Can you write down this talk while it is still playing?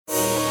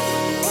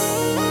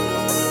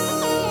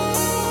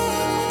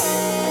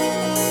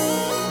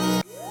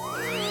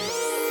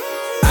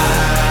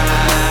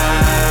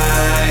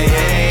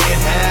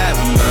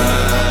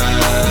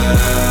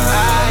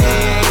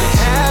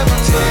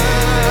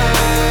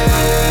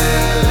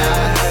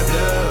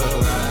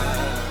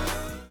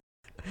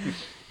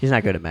He's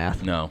not good at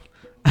math. No.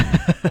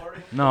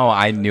 No,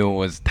 I knew it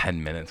was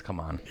 10 minutes. Come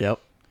on. Yep.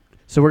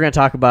 So we're going to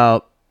talk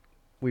about,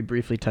 we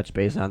briefly touched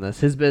base on this,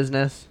 his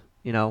business,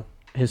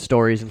 his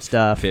stories and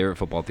stuff. Favorite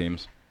football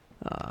teams,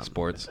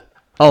 sports.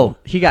 Oh,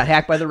 he got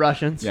hacked by the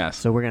Russians. Yes.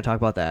 So we're going to talk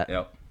about that.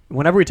 Yep.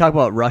 Whenever we talk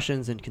about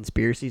Russians and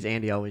conspiracies,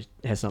 Andy always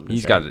has something to say.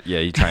 He's got it. Yeah,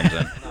 he chimes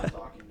in. Not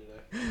talking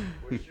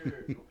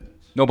today.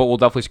 No, but we'll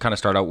definitely kind of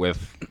start out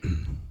with,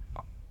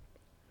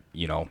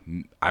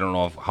 I don't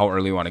know how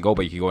early you want to go,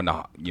 but you could go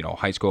into,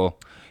 high school.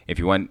 If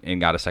you went and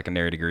got a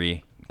secondary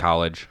degree,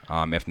 college.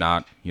 If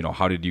not,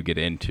 how did you get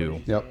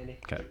into? Yep.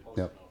 Okay.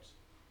 Yep.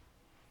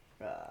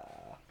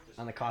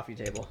 On the coffee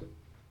table.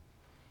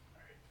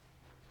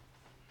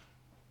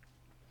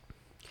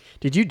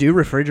 Did you do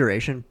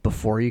refrigeration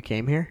before you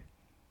came here?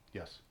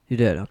 Yes. You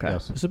did. Okay.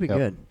 Yes. This will be Yep.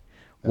 good.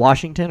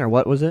 Washington, or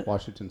what was it?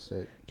 Washington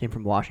State. Came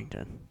from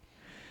Washington.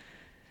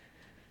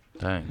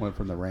 Dang. Went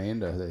from the rain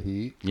to the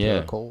heat to Yeah.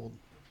 the cold.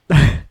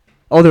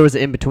 Oh, there was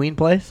an in-between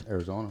place?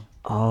 Arizona.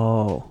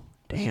 Oh,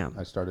 damn.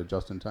 I started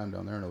just in time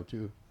down there in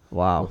 02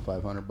 Wow. with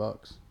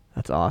 $500.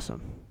 That's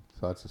awesome.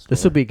 So that's the story.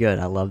 This will be good.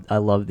 I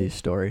love these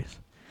stories.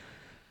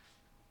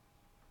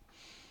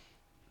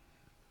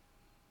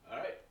 All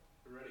right,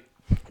 we're ready.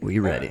 We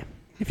ready.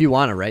 If you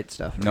want to write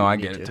stuff. No, you I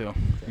need get it to. too.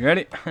 You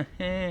ready?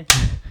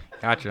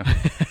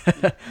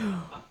 Gotcha.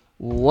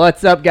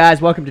 What's up, guys?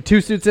 Welcome to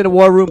Two Suits in a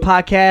War Room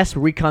podcast,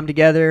 where we come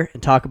together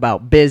and talk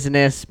about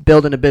business,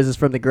 building a business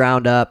from the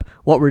ground up,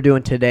 what we're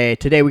doing today.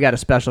 Today, we got a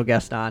special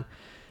guest on.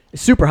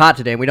 It's super hot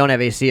today, and we don't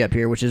have AC up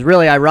here, which is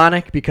really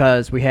ironic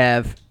because we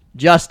have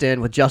Justin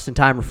with Just in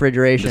Time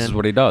Refrigeration. This is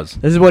what he does.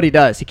 This is what he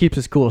does. He keeps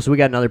us cool, so we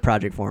got another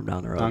project for him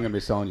down the road. I'm going to be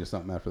selling you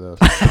something after this.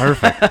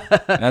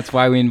 Perfect. That's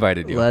why we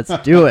invited you. Let's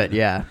do it,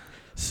 yeah.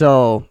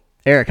 So,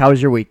 Eric, how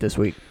was your week this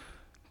week?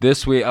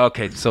 This week,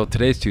 okay, so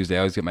today's Tuesday. I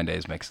always get my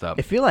days mixed up.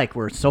 I feel like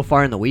we're so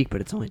far in the week, but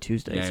it's only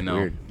Tuesday. Yeah, It's I know.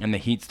 weird. And the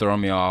heat's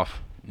throwing me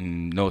off.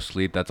 No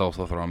sleep, that's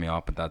also throwing me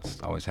off, but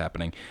that's always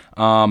happening.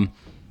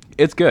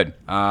 It's good.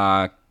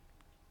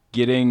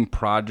 Getting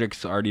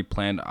projects already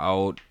planned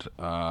out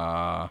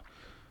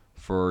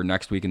for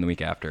next week and the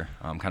week after.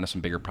 Kind of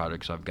some bigger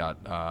projects. I've got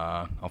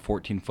a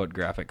 14-foot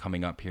graphic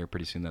coming up here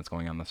pretty soon that's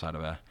going on the side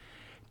of a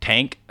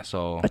tank.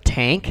 So A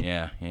tank?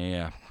 Yeah.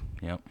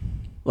 Yep.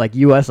 Like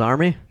U.S.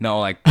 Army? No,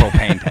 like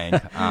propane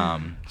tank.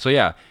 So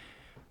yeah,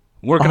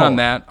 working Oh. on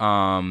that.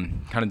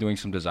 Kind of doing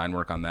some design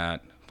work on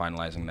that,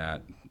 finalizing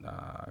that,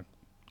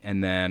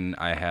 and then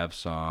I have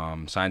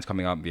some signs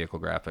coming up, vehicle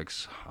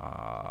graphics.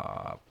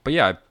 But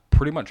yeah, I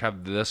pretty much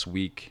have this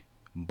week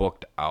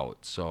booked out.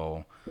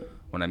 So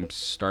when I'm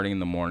starting in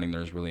the morning,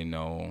 there's really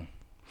no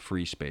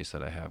free space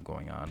that I have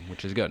going on,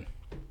 which is good.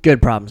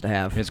 Good problems to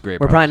have. It's great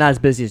We're probably problems. not as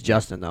busy as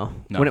Justin, though.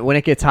 No. When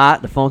it gets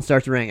hot, the phone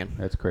starts ringing.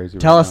 That's crazy.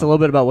 Tell right us a now. little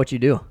bit about what you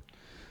do.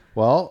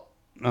 Well,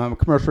 I'm a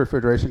commercial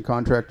refrigeration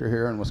contractor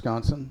here in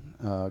Wisconsin.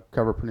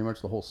 Cover pretty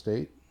much the whole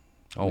state.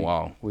 Oh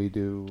wow. We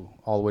do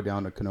all the way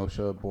down to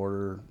Kenosha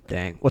border,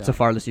 Dang. What's the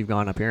farthest you've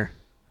gone up here?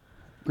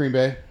 Green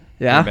Bay.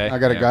 Yeah? Green Bay. I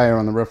got a Yeah. guy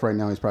on the roof right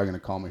now. He's probably going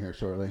to call me here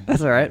shortly.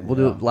 That's all right. We'll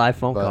do Yeah. a live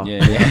phone But- call.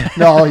 Yeah.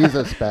 No, he's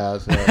a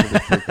spaz.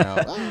 He's freaking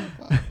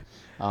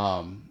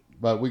out.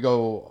 But we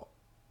go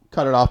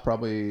cut it off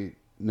probably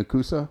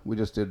Nakusa. We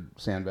just did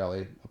Sand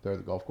Valley up there at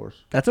the golf course.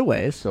 That's a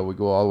ways. So we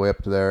go all the way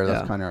up to there.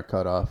 That's Yeah. kind of our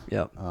cutoff.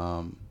 Yep.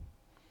 And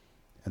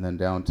then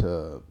down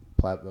to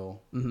Platteville.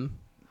 Mm-hmm.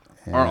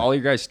 And Are all you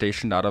guys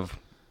stationed out of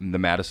the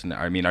Madison?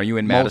 I mean, are you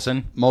in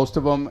Madison? Most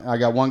of them. I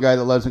got one guy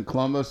that lives in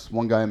Columbus,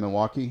 one guy in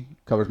Milwaukee,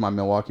 covers my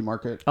Milwaukee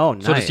market. Oh,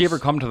 nice. So does he ever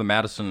come to the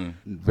Madison?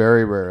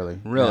 Very rarely.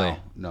 Really?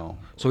 No.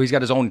 So he's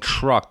got his own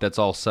truck that's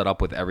all set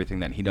up with everything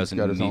that he doesn't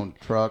He's got his need. own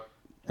truck,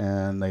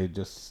 and they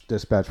just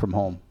dispatch from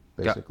home,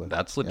 basically.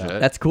 That's Yeah.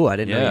 legit. That's cool. I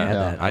didn't know you Yeah. had Yeah.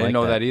 that. I didn't like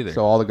know that either.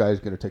 So all the guys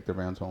get to take their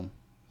vans home.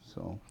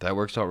 So That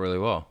works out really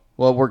well.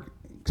 well, we're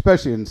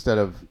especially instead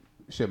of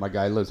shit. My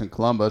guy lives in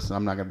Columbus, and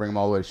I'm not gonna bring him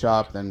all the way to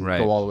shop, then Right.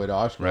 go all the way to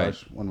Oshkosh Right.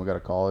 when we got a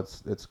call.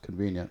 It's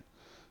convenient.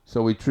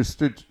 So we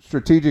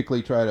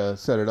strategically try to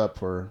set it up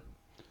for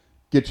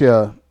get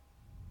you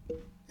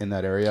in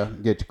that area,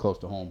 get you close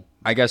to home.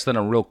 I guess then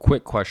a real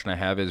quick question I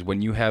have is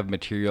when you have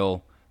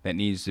material that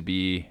needs to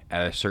be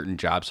at a certain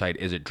job site,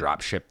 is it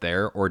drop shipped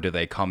there or do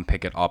they come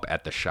pick it up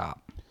at the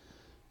shop?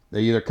 They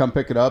either come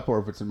pick it up, or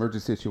if it's an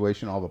emergency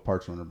situation, I'll have a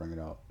parts runner bring it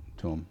out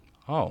to them.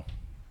 Oh.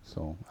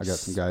 So I got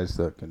some guys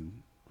that can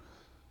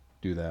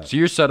do that. So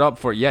you're set up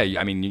for,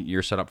 I mean,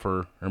 you're set up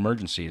for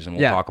emergencies, and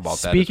we'll Yeah. talk about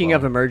that. Speaking as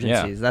of well.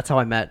 emergencies, that's how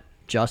I met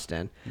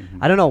Justin.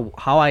 I don't know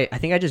how I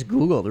think I just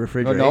Googled No,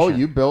 refrigeration.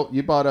 you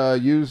bought a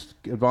used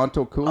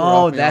Avanto cooler. Oh,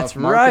 off me that's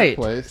off right.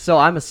 Marketplace. So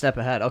I'm a step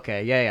ahead.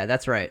 Okay, yeah,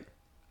 that's right.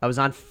 I was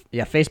on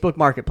Facebook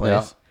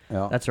Marketplace.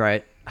 Yeah. That's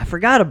right. I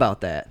forgot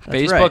about that. That's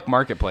Facebook right.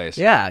 Marketplace.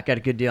 Yeah, I got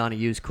a good deal on a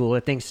used cooler.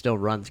 That thing still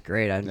runs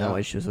great. I have no Yeah.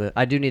 issues with it.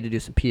 I do need to do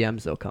some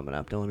PMs though coming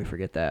up. Don't let me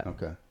forget that.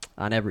 Okay.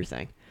 On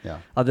everything. Yeah.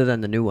 Other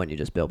than the new one you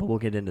just built, but we'll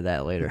get into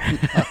that later.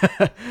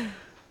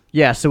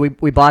 Yeah, so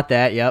we bought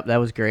that. Yep, that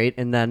was great.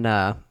 And then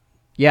I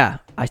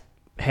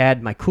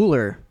had my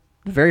cooler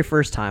the very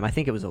first time. I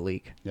think it was a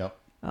leak. Yep.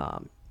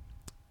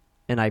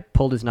 and I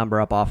pulled his number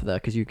up off of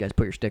because you guys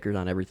put your stickers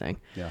on everything.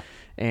 Yeah.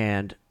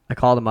 And I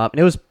called him up, and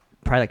it was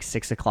probably like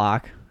 6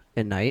 o'clock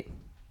at night.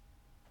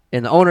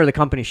 And the owner of the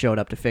company showed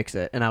up to fix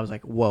it, and I was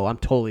like, "Whoa, I'm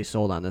totally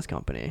sold on this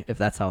company if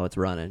that's how it's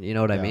running." You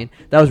know what I Yeah. mean?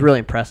 That was really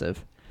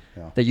impressive.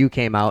 Yeah. That you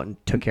came out and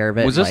took care of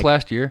it. Was and, this like,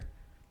 last year?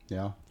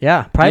 Yeah.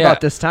 Yeah, probably Yeah.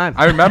 about this time.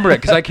 I remember it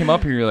because I came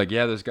up here. You're like,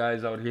 yeah, this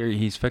guy's out here.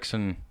 He's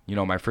fixing,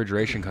 my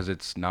refrigeration because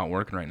it's not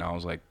working right now. I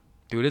was like,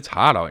 dude, it's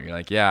hot out. You're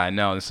like, yeah, I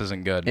know. This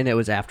isn't good. And it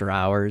was after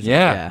hours.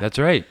 Yeah, that's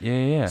right.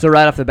 Yeah. So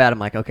right off the bat, I'm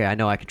like, okay, I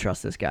know I can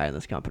trust this guy in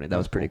this company. That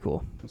was pretty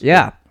cool. That's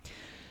Yeah.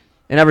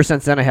 And ever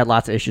since then, I had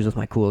lots of issues with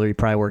my cooler. You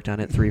probably worked on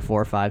it 3,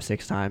 4, 5,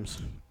 6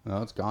 times.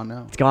 No, it's gone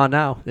now. It's gone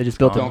now. They just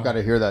built Don't got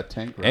to hear that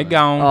tank. It running.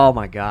 gone. Oh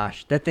my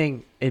gosh, that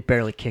thing! It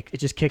barely kicks. It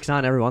just kicks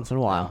on every once in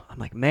a while. I'm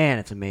like, man,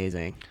 it's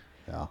amazing.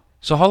 Yeah.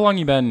 So how long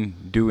you been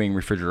doing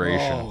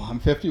refrigeration? Oh, I'm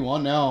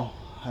 51 now.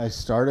 I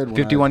started when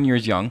 51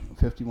 years young.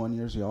 51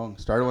 years young.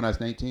 Started when I was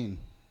 19.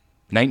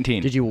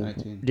 19. Did you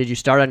 19. did you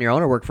start on your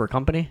own or work for a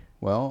company?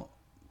 Well,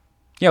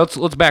 Yeah,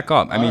 let's back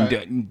up. I all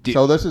mean, right.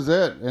 So this is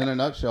it in a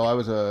nutshell. I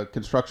was a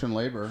construction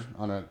laborer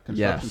on a construction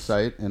Yes.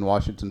 site in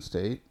Washington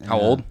State. How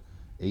old?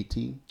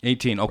 18.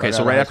 18. Okay, Right so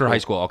out of right high after high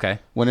school. school. Okay.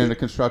 Went into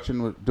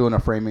construction, doing a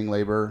framing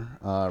labor,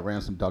 ran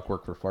some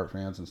ductwork for fart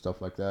fans and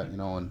stuff like that,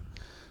 and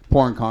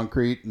pouring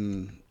concrete.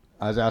 And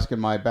I was asking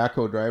my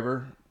backhoe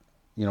driver,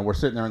 we're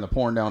sitting there in the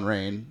pouring down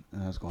rain,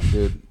 and I was going,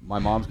 dude, my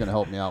mom's going to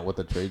help me out with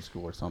a trade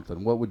school or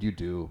something. What would you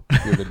do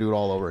if you were to do it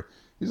all over?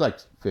 He's like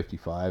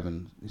 55,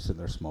 and he's sitting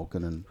there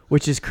smoking. And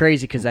Which is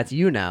crazy because that's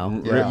you now.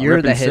 Yeah.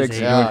 You're the Ripping his. six,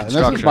 you're doing and this is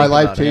construction. my Think about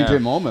it. life-changing Yeah.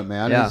 moment,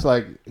 man. Yeah. It's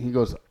like, he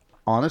goes,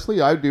 honestly,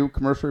 I do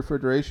commercial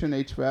refrigeration,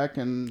 HVAC,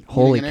 and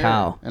Holy heating and air.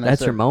 cow, And I that's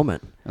said- your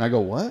moment. And I go,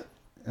 what?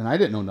 And I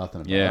didn't know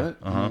nothing about Yeah, it.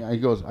 uh-huh. And I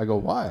go,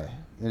 why?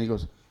 And he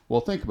goes,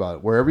 well, think about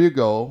it. Wherever you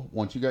go,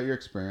 once you got your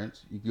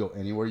experience, you can go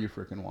anywhere you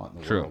freaking want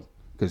in the True. world.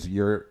 Because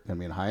you're going to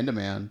be in high in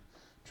demand.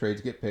 Trades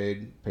get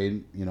paid.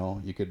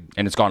 You could.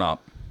 And it's gone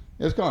up.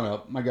 It's gone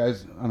up. My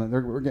guys,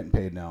 we're getting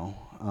paid now.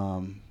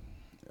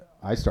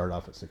 I started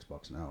off at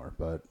 $6 an hour,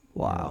 but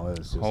Wow.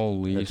 it's just,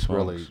 Holy it's smokes.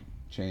 really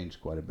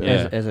changed quite a bit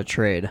Yeah. As a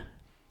trade.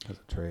 as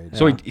a trade.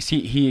 So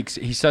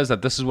he says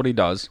that this is what he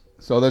does.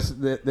 So that's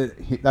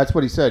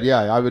what he said.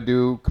 Yeah, I would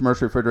do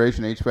commercial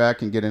refrigeration,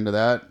 HVAC, and get into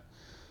that.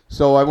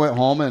 So I went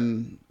home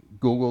and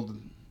Googled,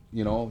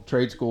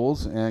 trade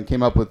schools and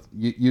came up with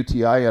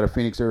UTI out of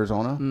Phoenix,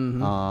 Arizona,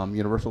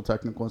 Universal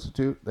Technical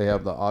Institute. They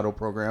have the auto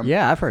program.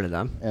 Yeah, I've heard of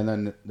them. And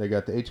then they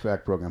got the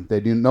HVAC program. They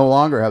do no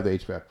longer have the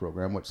HVAC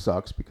program, which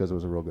sucks because it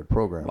was a real good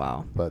program.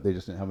 Wow. But they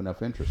just didn't have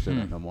enough interest in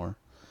it no more.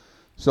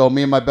 So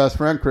me and my best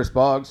friend, Chris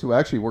Boggs, who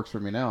actually works for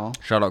me now.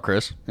 Shout out,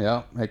 Chris.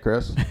 Yeah. Hey,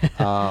 Chris. It's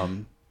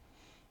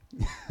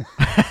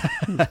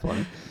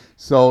funny.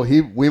 So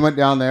we went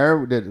down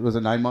there. It was a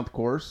 9-month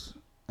course.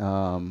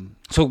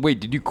 So wait,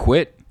 did you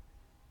quit?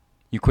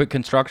 You quit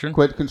construction?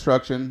 Quit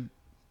construction.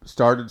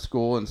 Started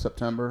school in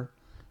September.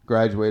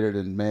 Graduated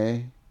in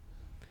May.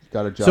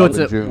 Got a job So it's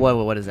in June.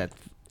 what is that?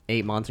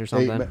 8 months or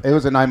something? It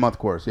was a 9-month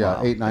course. Yeah,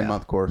 Wow.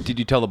 9-month course. Did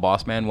you tell the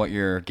boss man what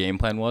your game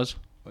plan was?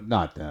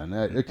 Not then.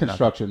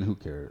 Construction, who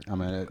cares? I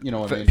mean, you know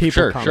what I mean? People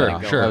Sure, come sure,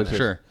 and go. I sure, was just-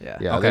 sure. Yeah.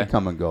 Yeah, Okay. they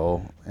come and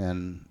go,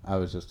 and I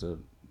was just a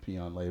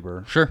peon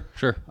labor. Sure.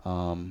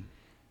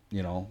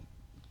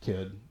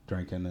 Kid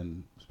drinking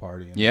and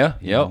partying. Yeah,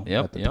 you yep,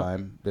 know, At the yep.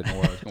 time, didn't know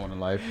where I was going in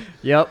life.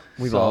 Yep.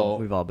 We've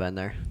So- all been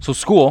there. So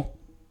school.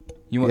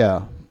 You went,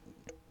 Yeah,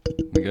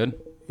 We good?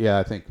 yeah.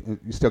 I think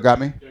you still got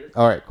me.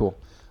 All right, cool.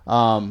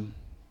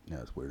 Yeah,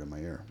 it's weird in my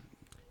ear.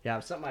 Yeah,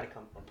 something might have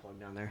come unplugged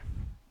down there.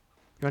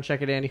 You want to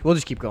check it, Andy? We'll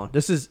just keep going.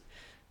 This is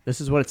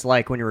what it's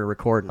like when you're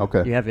recording.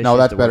 Okay. You have No, issues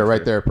that's to better work right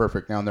through. there.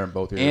 Perfect. Down there in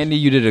both ears. Andy,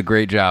 you did a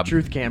great job.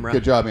 Truth camera.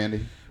 Good job,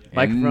 Andy.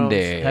 Microphones,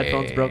 Andy.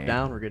 headphones broke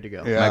down. We're good to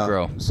go. Yeah.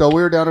 Micro. So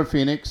we were down in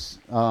Phoenix,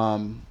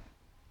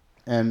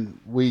 and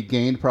we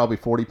gained probably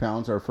 40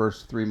 pounds our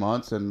first 3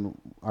 months, and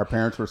our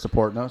parents were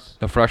supporting us.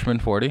 The freshman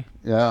 40.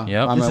 Yeah.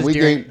 Yep. I This mean, is we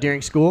during, gained.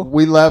 during school?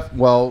 We left.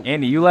 Well,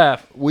 Andy, you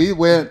laugh. we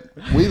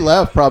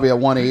left probably at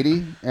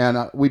 180,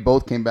 and we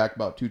both came back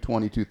about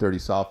 220, 230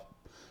 soft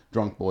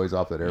drunk boys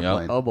off that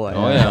airplane. Oh, boy.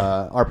 Oh, And,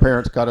 yeah. our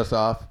parents cut us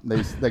off.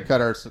 They cut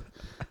our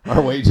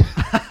wages.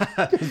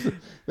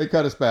 They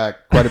cut us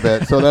back quite a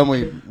bit. So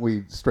then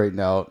we straightened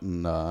out,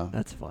 and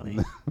That's funny.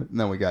 and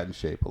then we got in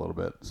shape a little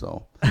bit.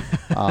 So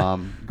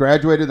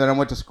graduated. Then I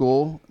went to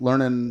school,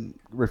 learning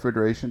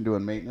refrigeration,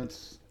 doing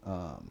maintenance,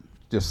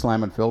 just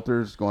slamming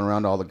filters, going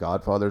around to all the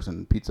Godfathers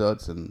and Pizza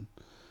Huts and.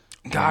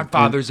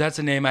 Godfathers, that's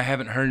a name I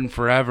haven't heard in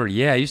forever.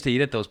 Yeah, I used to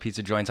eat at those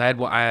pizza joints.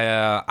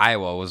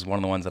 Iowa was one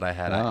of the ones that I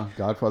had. Yeah,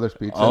 Godfather's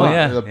Pizza. Oh,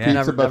 yeah, The yeah. pizza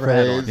Never had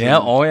buffets. one. Yeah,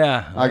 and- oh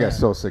yeah. I got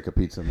so sick of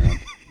pizza, man.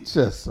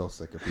 Just so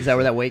sick of pizza. Is that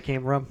where that weight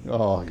came from?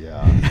 Oh,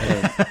 yeah.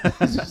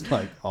 It's just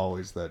like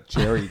always the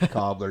cherry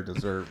cobbler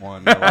dessert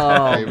one. That was my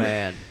Oh, favorite.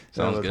 man. That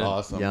Sounds was good.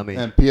 awesome. Yummy.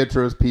 And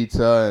Pietro's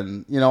Pizza.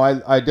 And,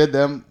 I did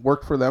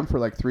worked for them for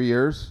like 3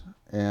 years.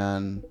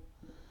 And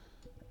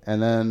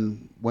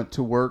then went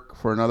to work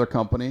for another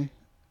company.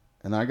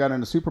 And then I got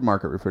into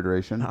supermarket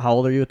refrigeration. How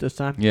old are you at this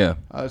time? Yeah.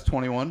 I was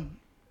 21,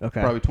 Okay.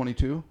 probably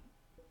 22.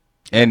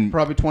 And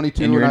Probably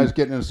 22 and when you're I in- was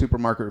getting in a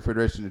supermarket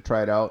refrigeration to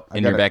try it out.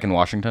 and you're back in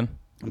Washington?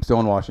 I'm still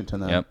in Washington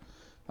then.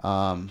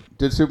 Yep.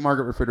 Did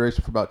supermarket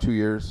refrigeration for about 2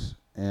 years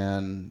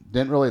and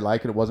didn't really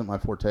like it. It wasn't my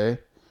forte.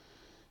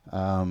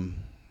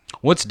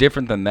 What's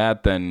different than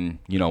that than,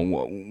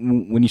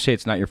 when you say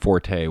it's not your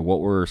forte, what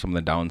were some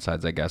of the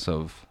downsides, I guess,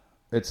 of...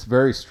 It's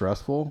very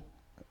stressful.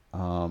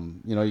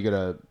 You get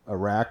a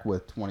rack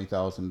with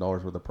 $20,000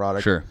 worth of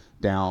product Sure.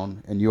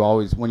 down, and you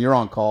always, when you're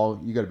on call,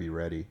 you got to be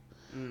ready.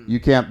 You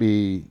can't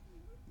be,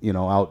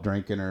 out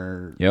drinking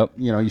or, Yep.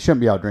 You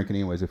shouldn't be out drinking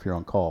anyways if you're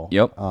on call.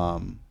 Yep.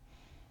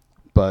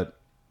 But,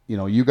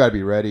 you got to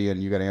be ready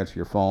and you got to answer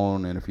your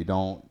phone. And if you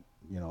don't,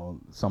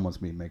 someone's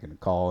be making a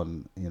call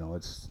and,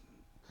 it's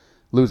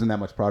losing that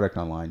much product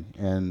online.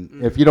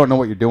 And if you don't know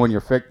what you're doing,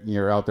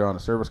 you're out there on a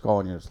service call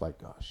and you're just like,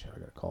 oh shit, I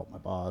got to call my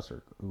boss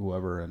or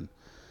whoever. And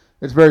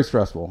it's very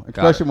stressful,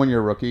 especially when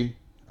you're a rookie.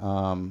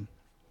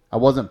 I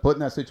wasn't put in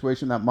that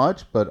situation that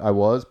much, but I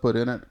was put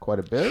in it quite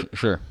a bit.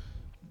 Sure.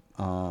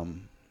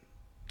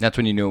 That's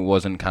when you knew it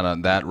wasn't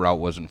that route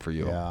wasn't for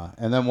you. Yeah.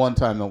 And then one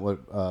time,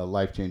 a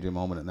life-changing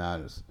moment in that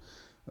is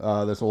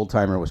this old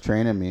timer was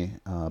training me,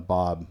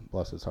 Bob,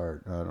 bless his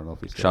heart. I don't know if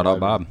he's still Shout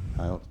alive. out, Bob.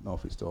 I don't know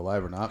if he's still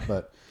alive or not,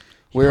 but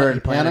He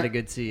planted a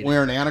good seed.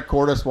 we're in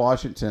Anacortes,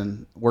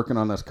 Washington, working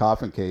on this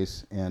coffin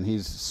case, and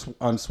he's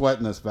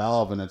unsweating this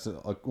valve, and it's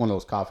one of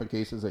those coffin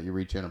cases that you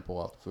reach in and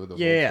pull out the food. Those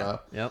old Yeah.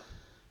 stuff. Yep.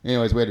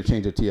 Anyways, we had to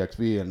change a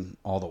TXV, and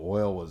all the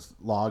oil was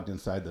logged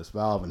inside this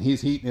valve, and he's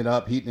heating it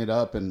up,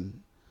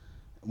 and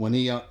when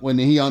he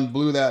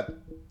unblew that,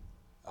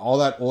 all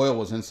that oil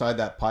was inside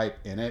that pipe,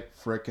 and it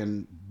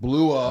frickin'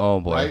 blew up. Oh,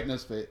 boy. Right in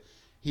his face.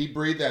 He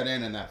breathed that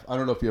in, and that, I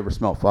don't know if you ever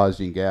smelled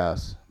phosgene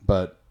gas,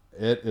 but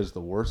it is the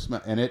worst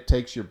smell, and it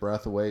takes your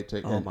breath away.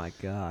 Oh my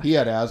gosh. He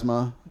had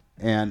asthma,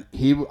 and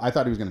I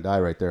thought he was going to die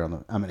right there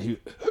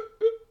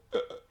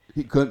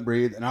he couldn't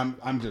breathe, and I'm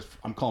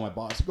calling my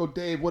boss. I go,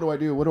 Dave, what do I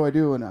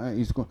do? And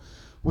he's going,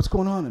 what's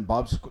going on? And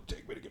Bob's just going,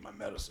 take me to get my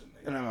medicine.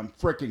 And I'm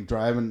freaking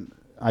driving.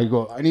 I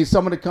go, I need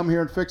someone to come here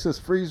and fix this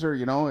freezer,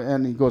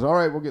 And he goes, all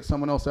right, we'll get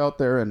someone else out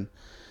there. And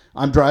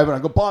I'm driving. I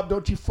go, Bob,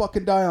 don't you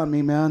fucking die on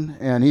me, man.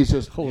 And he's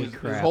just,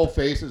 his whole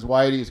face is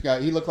white.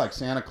 He looked like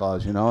Santa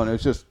Claus, And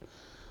it's just,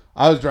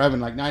 I was driving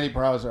like 90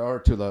 per hour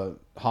to the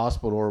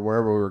hospital or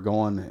wherever we were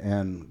going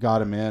and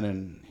got him in.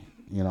 And,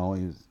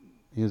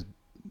 he was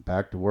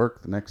back to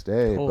work the next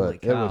day. Holy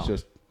But it was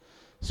just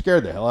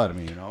scared the hell out of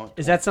me,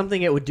 Is that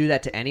something it would do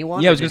that to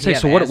anyone? Yeah, I was Or gonna did he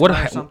say, so have what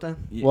asthma or something?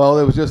 Well,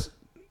 it was just,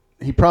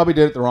 he probably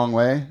did it the wrong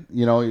way,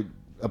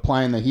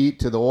 applying the heat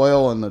to the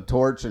oil and the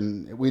torch,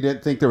 and we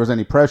didn't think there was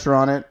any pressure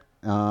on it.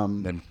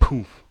 Then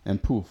poof.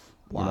 And poof.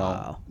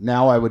 Wow.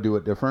 Now I would do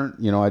it different.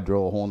 I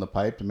drill a hole in the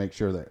pipe to make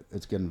sure that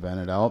it's getting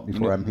vented out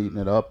before I'm heating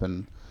it up,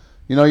 and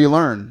you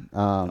learn.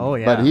 Oh,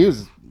 yeah. But he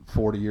was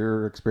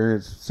 40-year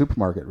experienced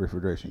supermarket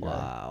refrigeration guy.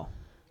 Wow.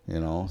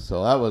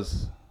 So that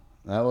was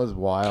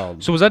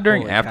wild. So was that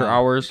during Holy after cow.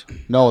 hours?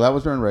 No, that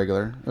was during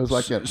regular. It was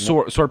like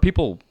So are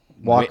people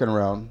walking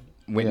around.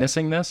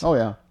 witnessing this? Oh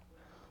yeah.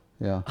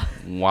 Yeah.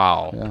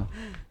 Wow. Yeah.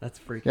 That's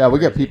freaking Yeah, we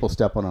get crazy. people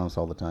stepping on us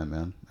all the time,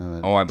 man.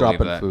 Oh, I believe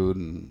dropping that. food,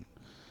 and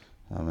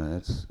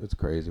it's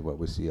crazy what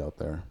we see out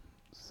there.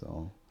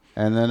 So,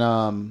 and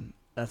then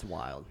That's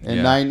wild. in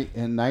Yeah.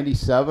 in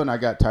 '97, I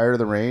got tired of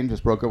the rain,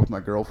 just broke up with my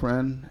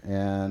girlfriend,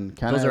 and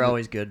kind of Those are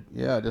always good.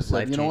 yeah, just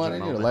said, you know what, I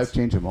need a life-changing life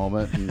changing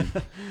moment,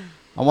 and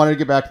I wanted to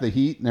get back to the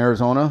heat in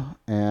Arizona,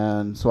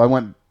 and so I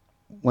went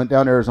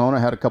down to Arizona,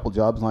 had a couple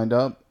jobs lined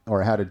up,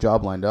 or I had a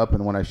job lined up,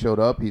 and when I showed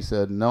up, he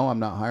said, "No, I'm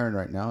not hiring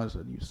right now." I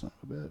said, "You son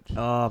of a bitch."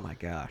 Oh my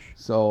gosh.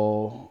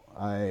 So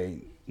I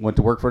went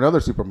to work for another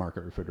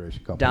supermarket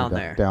refrigeration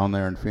company down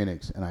there in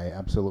Phoenix, and I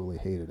absolutely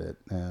hated it.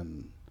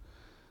 And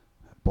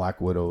Black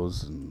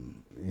Widows,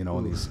 and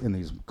in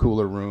these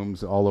cooler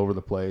rooms all over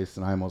the place,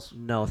 and I almost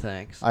No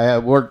thanks. I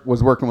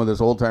was working with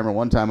this old timer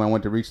one time. I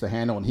went to reach the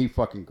handle, and he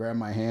fucking grabbed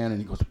my hand,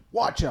 and he goes,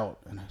 "Watch out!"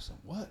 And I said,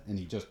 "What?" And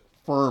he just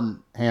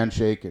firm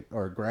handshake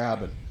or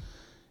grab, and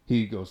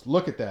he goes,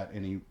 "Look at that,"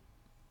 and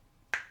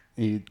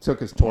he took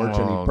his torch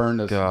and he Oh, burned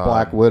this God.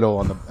 Black Widow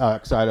on the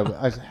backside of it.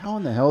 I said, "How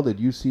in the hell did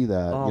you see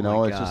that?" Oh,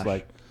 my It's just gosh.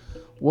 like,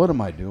 what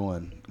am I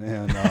doing?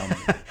 And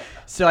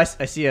So I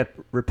see a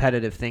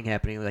repetitive thing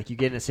happening. Like you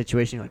get in a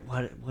situation, you're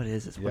like, what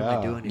is this? What am I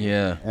Yeah. doing here?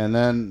 Yeah. and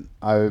then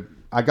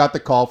I got the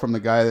call from the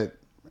guy that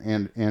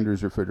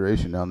Andrew's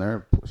Refrigeration down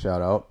there.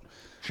 Shout out.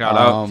 Shout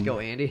out. Let's go,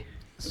 Andy.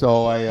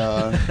 So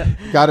I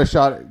got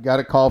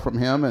a call from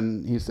him,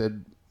 and he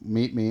said,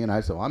 "Meet me." And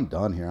I said, well, "I'm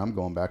done here. I'm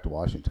going back to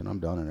Washington. I'm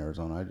done in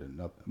Arizona.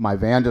 My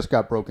van just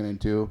got broken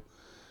into,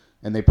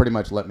 and they pretty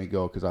much let me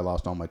go because I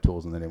lost all my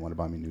tools, and they didn't want to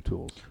buy me new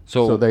tools.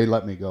 So they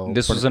let me go.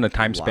 This was in a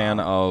time span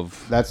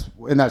of... That's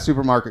in that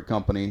supermarket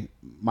company.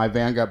 My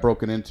van got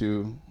broken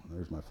into.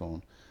 There's my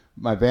phone.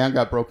 My van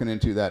got broken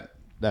into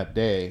that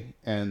day,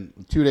 and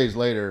 2 days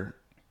later,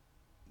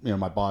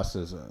 my boss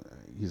says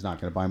he's not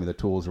going to buy me the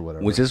tools or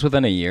whatever. Was this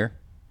within a year?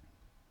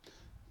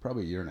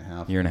 Probably a year and a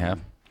half. Year and a half?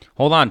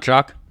 Hold on,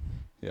 Chuck.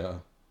 Yeah.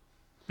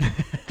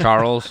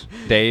 Charles,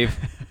 Dave.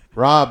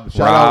 Rob.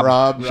 Shout out,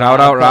 Rob. Shout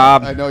out,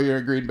 Rob. I know you're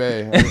in Green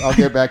Bay. I'll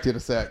get back to you in a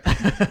sec.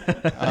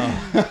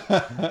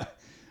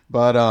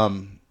 But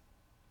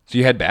So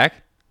you head back?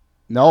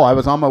 no, I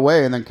was on my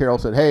way, and then Carol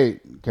said, "Hey,"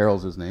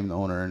 Carol's his name, the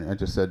owner, and I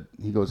just said,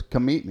 he goes,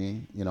 "Come meet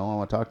me. You know, I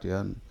want to talk to you."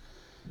 And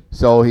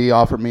so he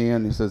offered me,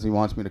 and he says he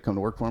wants me to come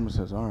to work for him. He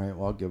says, "All right,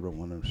 well, I'll give it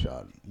one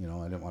shot." You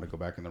know, I didn't want to go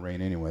back in the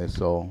rain anyway,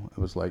 so it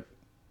was like,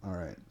 all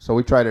right. So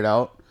we tried it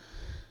out,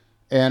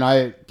 and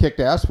I kicked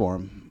ass for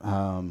him.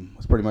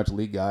 Was pretty much a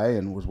lead guy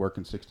and was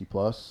working 60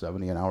 plus,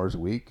 70 hours a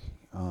week.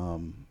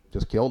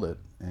 Just killed it,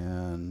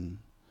 and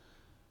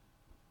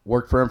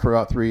worked for him for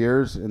about 3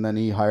 years, and then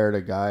he hired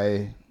a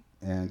guy,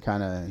 and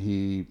kind of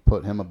he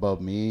put him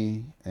above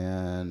me,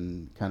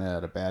 and kind of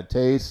had a bad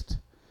taste,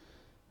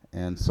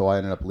 and so I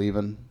ended up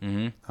leaving.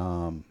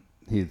 Mm-hmm.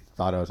 He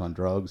thought I was on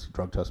drugs.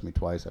 Drug tested me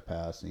twice. I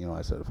passed. You know,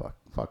 I said,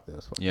 fuck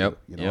this. Fuck Yep.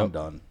 You know, Yep. I'm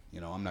done. You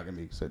know, I'm not gonna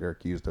be sitting there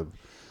accused of.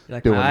 You're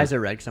like, doing my eyes this.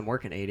 are red because I'm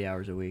working 80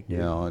 hours a week. Dude.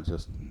 You know, it's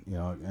just, you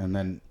know, and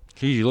then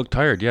Geez, you look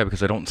tired. Yeah,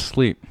 because I don't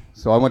sleep.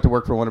 so I went to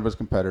work for one of his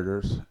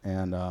competitors,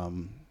 and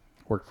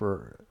worked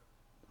for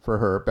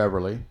her,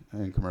 Beverly,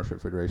 in Commercial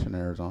Refrigeration in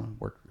Arizona.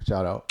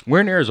 Shout out We're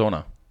in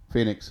Arizona,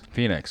 Phoenix.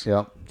 Phoenix.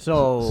 Yep.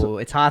 So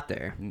it's hot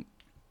there.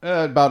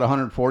 About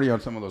 140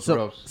 on some of those So,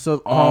 roofs.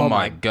 so Oh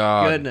my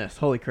God. goodness,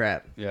 holy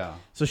crap! Yeah.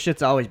 So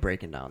shit's always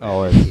breaking down. There.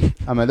 Oh,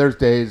 I mean, there's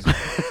days.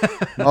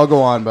 I'll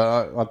go on,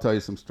 but I'll tell you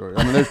some stories.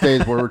 I mean, there's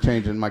days where we're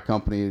changing my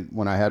company.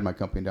 When I had my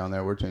company down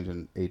there, we're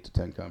changing 8 to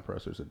 10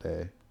 compressors a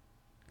day,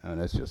 and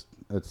it's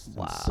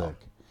Wow. sick.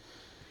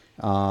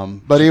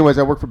 But anyways,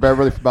 I worked for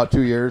Beverly for about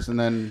 2 years, and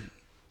then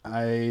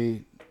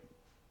I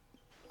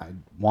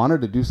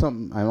wanted to do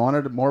something. I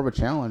wanted more of a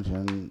challenge,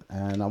 and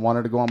I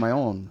wanted to go on my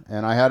own.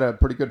 And I had a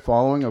pretty good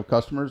following of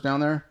customers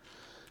down there.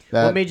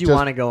 What made you just-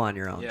 want to go on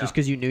your own? Yeah. Just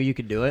because you knew you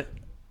could do it?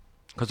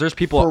 Because there's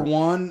people. For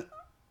one,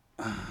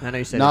 I know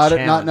you said not a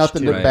challenge,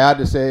 nothing too. Right. bad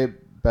to say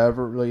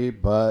Beverly,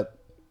 but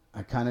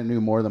I kind of knew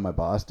more than my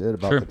boss did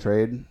about Sure. the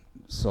trade.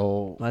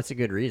 So Well, that's a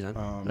good reason.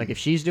 Um, Like if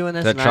she's doing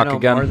this that and I truck know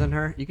again? more than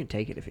her, you can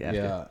take it if you have to.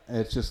 yeah,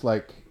 it's just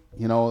like,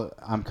 you know,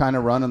 I'm kind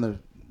of running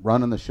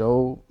the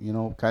show. You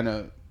know, kind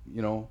of,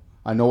 you know,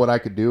 I know what I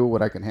could do,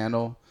 what I can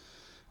handle.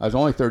 I was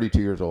only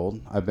 32 years old.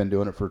 I've been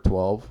doing it for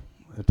 12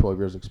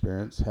 years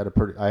experience.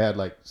 I had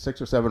like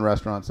 6 or 7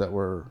 restaurants that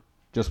were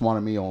just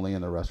wanted me only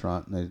in the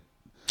restaurant, and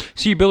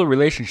See, you build a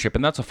relationship,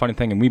 and that's a funny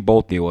thing, and we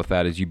both deal with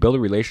that, is you build a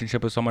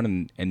relationship with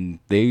someone, and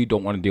they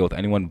don't want to deal with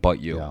anyone but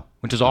you, Yeah.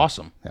 which is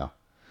awesome. yeah.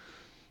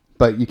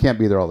 But you can't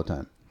be there all the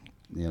time,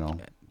 you know.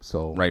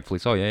 So Rightfully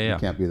so, yeah. you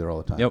can't be there all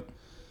the time. Yep.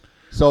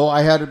 So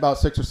I had about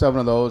 6 or 7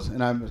 of those,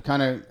 and I'm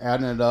kind of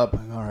adding it up.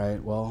 All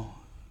right, well,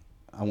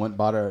 I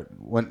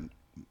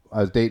I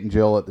was dating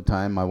Jill at the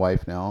time, my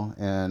wife now,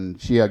 and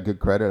she had good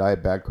credit. I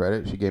had bad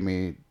credit. She gave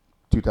me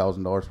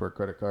 $2,000 for a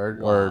credit card,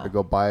 or Wow. to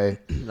go buy.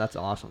 That's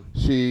awesome.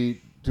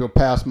 To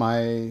pass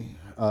my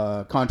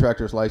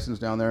contractor's license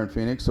down there in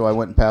Phoenix. So I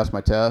went and passed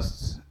my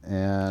tests,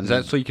 and Is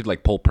that so you could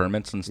like pull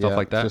permits and stuff yeah,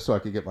 like that? just so I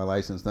could get my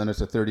license. Then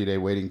it's a 30-day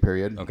waiting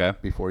period. Okay.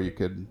 Before you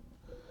could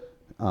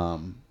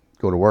go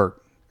to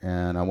work,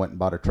 and I went and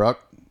bought a truck.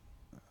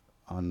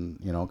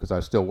 Because I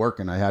was still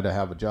working, I had to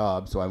have a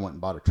job, so I went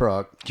and bought a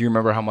truck. Do you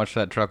remember how much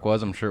that truck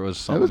was? I'm sure it was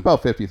something. It was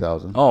about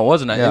 $50,000. Oh, it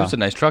wasn't. It Yeah. was a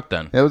nice truck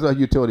then. It was a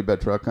utility bed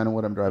truck, kind of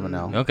what I'm driving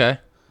now. Okay.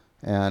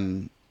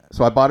 And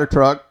so I bought a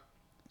truck.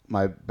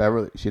 My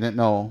Beverly, she didn't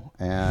know,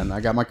 and I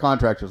got my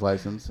contractor's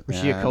license. Was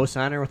she a and-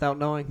 co-signer without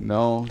knowing?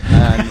 No,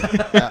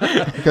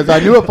 because I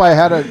knew if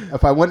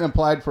I went and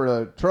applied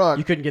for a truck,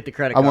 You couldn't get the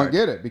credit I card. wouldn't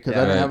get it because I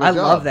Yeah. didn't have a I job.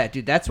 love that,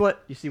 dude. That's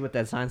what you see. What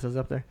that sign says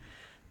up there?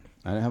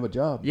 I didn't have a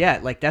job. Yeah,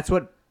 like that's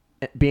what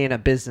being a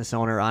business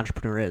owner,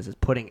 entrepreneur is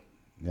putting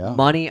Yeah.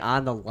 money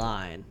on the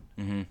line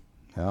Mm-hmm.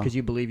 Yeah. because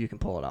you believe you can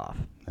pull it off,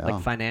 Yeah.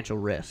 like financial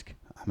risk.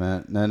 I mean,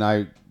 and then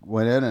I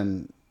went in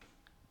and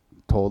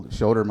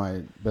showed her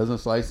my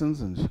business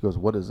license, and she goes,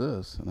 "What is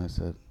this?" And I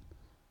said,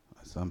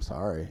 "I'm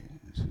sorry."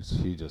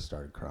 She just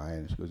started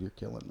crying. She goes, "You're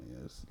killing me.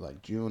 It's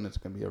like June. It's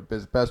gonna be our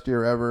best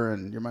year ever,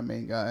 and you're my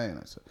main guy." And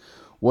I said,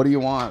 "What do you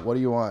want? What do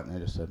you want?" And I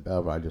just said,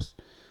 "Bev,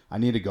 I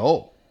need to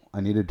go.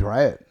 I need to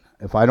try it.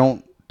 If I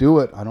don't do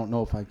it, I don't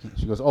know if I can."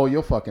 She goes, "Oh,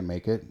 you'll fucking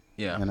make it."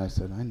 Yeah. And I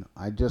said,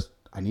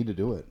 I need to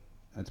do it.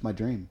 That's my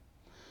dream."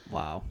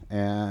 Wow.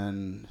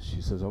 And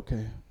she says,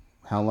 "Okay,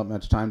 how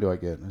much time do I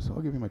get?" And I said,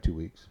 "I'll give you my 2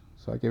 weeks."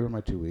 So I gave her my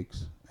 2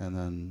 weeks, and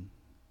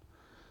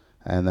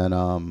then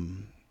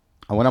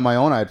I went on my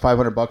own. I had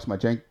 $500 in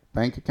my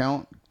bank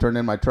account. Turned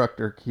in my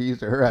tractor keys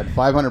to her. I had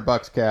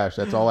 $500 cash.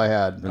 That's all I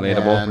had.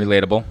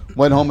 Relatable.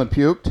 Went home and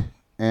puked,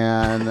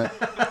 and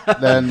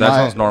then That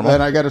sounds normal.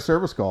 Then I got a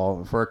service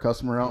call for a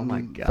customer out my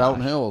in gosh.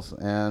 Fountain Hills,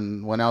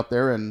 and went out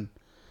there and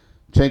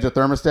changed the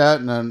thermostat,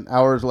 and then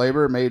hours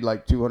labor made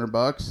like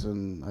 $200,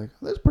 and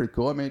that's pretty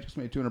cool. Just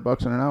made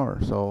 $200 in an hour,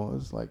 so it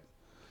was like,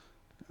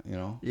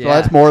 so Yeah.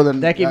 that's more than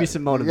That gave you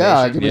some motivation.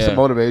 Yeah, it gave me Yeah. some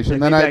motivation.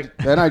 Like,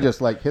 Then maybe I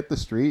just like hit the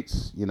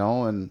streets,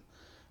 and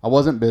I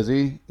wasn't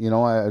busy.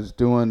 I was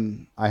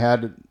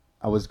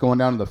going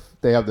down to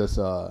they have this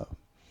what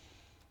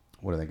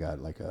do they got?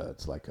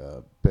 It's like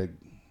a big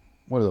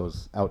what are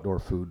those outdoor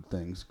food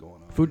things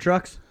going on? Food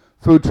trucks?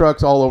 Food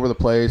trucks all over the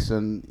place,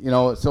 and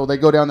so they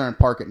go down there and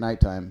park at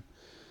nighttime.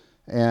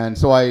 And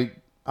so I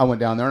went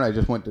down there and I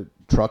just went to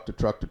truck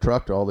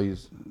to all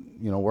these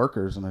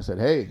workers, and I said,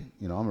 hey,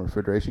 I'm a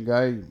refrigeration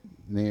guy.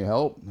 Need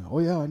help? Oh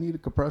yeah, I need a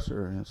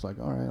compressor. And it's like,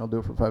 all right, I'll do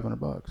it for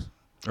 $500.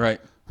 Right.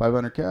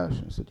 500 cash.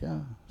 I said, yeah,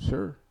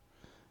 sure.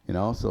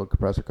 So a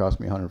compressor cost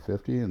me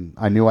 $150, and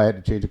I knew I had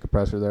to change a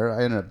compressor there.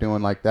 I ended up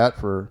doing like that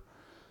for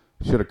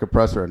should a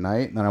compressor at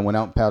night, and then I went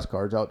out and passed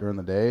cards out during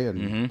the day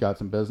and got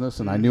some business,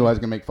 and I knew I was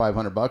gonna make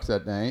 $500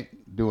 that night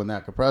doing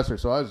that compressor.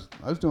 So I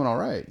was doing all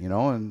right,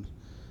 and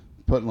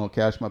putting a little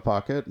cash in my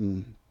pocket,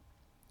 and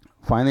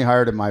finally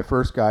hired my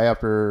first guy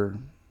after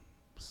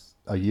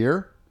a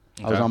year.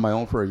 I was on my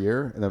own for a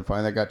year, and then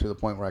finally I got to the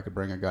point where I could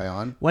bring a guy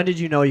on. When did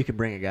you know you could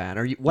bring a guy on?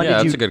 Or when Yeah,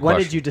 did that's a good when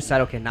question. did you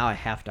decide, okay, now I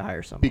have to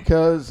hire someone?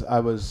 Because I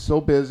was so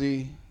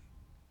busy,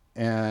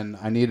 and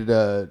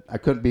I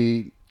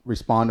couldn't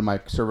respond to my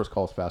service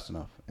calls fast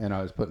enough, and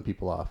I was putting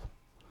people off.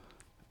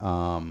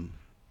 And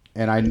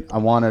I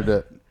wanted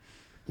to,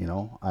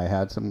 I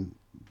had some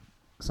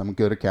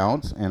good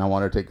accounts, and I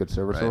wanted to take good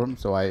service Right. of them.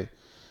 So I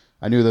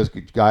knew this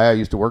guy I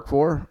used to work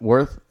for,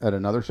 Worth, at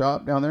another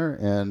shop down there,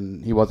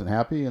 and he wasn't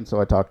happy, and so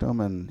I talked to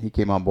him, and he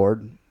came on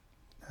board,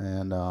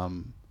 and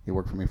he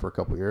worked for me for a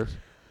couple of years.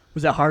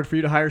 Was that hard for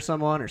you to hire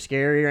someone, or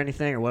scary, or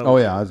anything, or what? Oh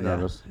yeah, I was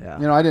nervous.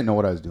 Yeah. I didn't know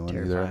what I was doing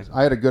either. Terrifying.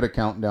 I had a good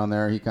accountant down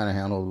there. He kind of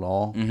handled it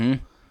all,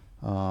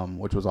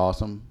 which was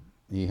awesome.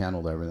 He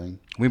handled everything.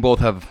 We both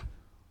have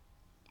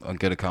a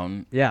good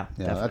accountant. Yeah,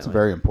 Yeah, that's definitely.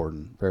 very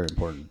important. Very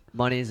important.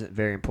 Money is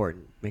very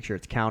important. Make sure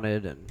it's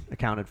counted and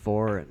accounted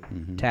for,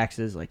 and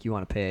taxes, like you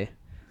want to pay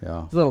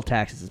Yeah. as little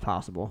taxes as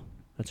possible.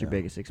 That's your Yeah.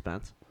 biggest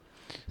expense.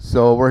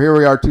 So we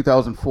are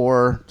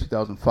 2004,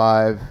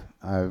 2005.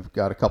 I've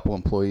got a couple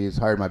employees.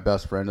 Hired my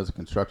best friend as a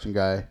construction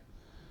guy.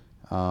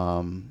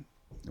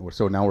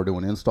 So now we're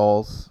doing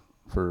installs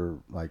for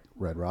like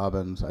Red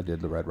Robins. I did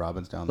the Red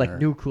Robins down Like there.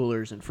 new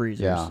coolers and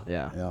freezers.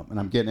 Yeah. And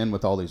I'm getting in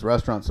with all these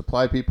restaurant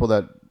supply people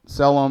that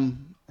sell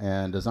them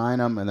and design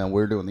them, and then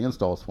we're doing the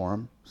installs for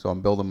them. So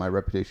I'm building my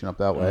reputation up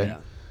that way. yeah.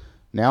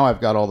 Now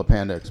I've got all the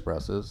Panda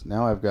Expresses.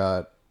 Now I've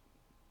got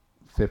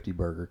 50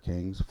 Burger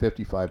Kings,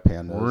 55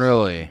 Pandas.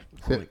 Really?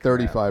 Holy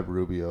 35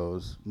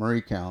 Rubios,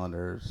 Marie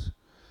Calendars,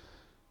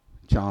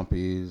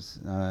 Chompies,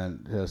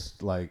 and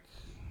just like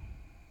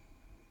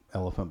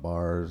Elephant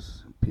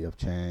Bars, PF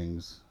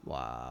Chang's.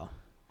 Wow.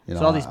 You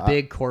So know, all these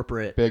big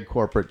corporate big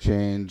corporate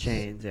chains.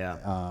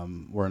 yeah.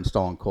 We're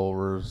installing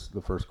Culvers,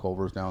 the first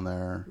Culvers down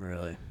there.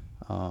 Really.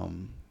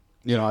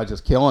 I was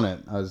just killing it.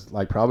 I was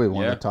like probably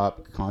one Yeah. of the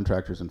top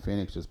contractors in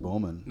Phoenix, just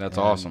booming. That's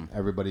And awesome.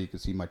 Everybody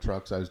could see my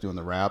trucks. I was doing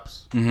the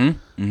wraps.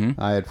 Mm-hmm.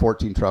 I had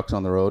 14 trucks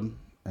on the road,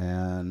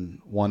 and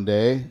one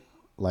day,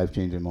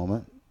 life-changing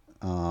moment.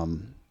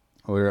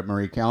 We were at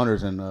Marie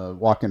Callender's in a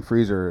walk-in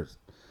freezer.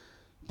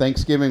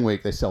 Thanksgiving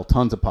week, they sell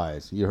tons of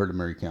pies. You heard of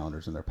Marie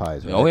Callender's and their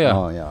pies, right? Oh, yeah.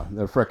 Oh yeah,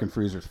 their frickin'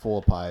 freezer's full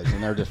of pies,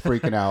 and they're just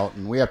freaking out.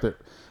 And we have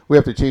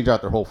to change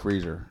out their whole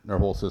freezer. Their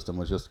whole system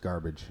was just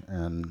garbage,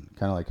 and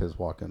kind of like his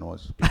walk-in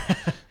was.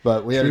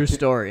 But we had True to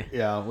story.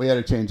 Yeah, we had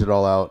to change it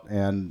all out,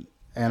 and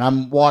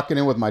I'm walking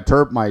in with my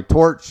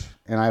torch,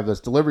 and I have this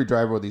delivery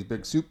driver with these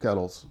big soup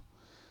kettles,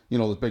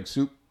 those big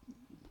soup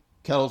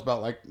kettles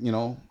about like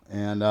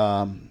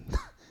and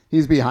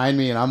he's behind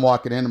me, and I'm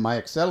walking in, and my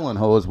acetylene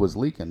hose was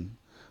leaking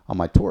on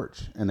my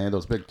torch, and they had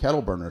those big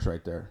kettle burners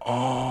right there,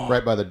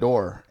 right by the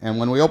door. And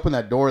when we open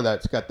that door,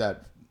 that's got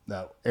that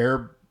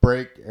air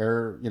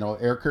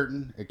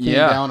curtain. It came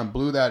down and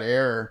blew that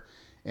air,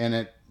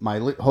 and my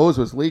hose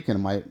was leaking.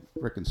 And my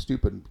freaking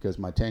stupid because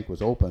my tank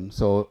was open,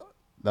 so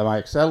that my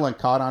acetylene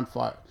caught on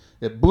fire.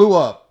 It blew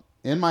up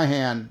in my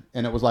hand,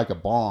 and it was like a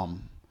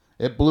bomb.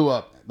 It blew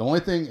up. The only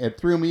thing, it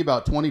threw me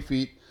about 20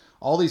 feet.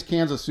 All these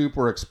cans of soup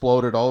were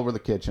exploded all over the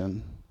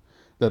kitchen.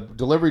 The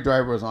delivery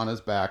driver was on his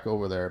back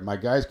over there. My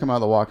guys come out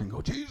of the walk and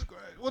go, Jesus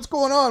Christ, what's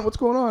going on? What's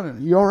going on?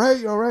 And, you all right?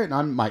 You all right?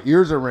 And my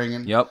ears are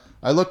ringing. Yep.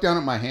 I looked down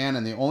at my hand,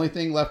 and the only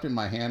thing left in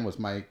my hand was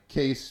my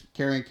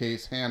carrying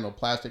case handle,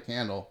 plastic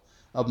handle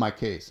of my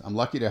case. I'm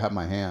lucky to have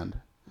my hand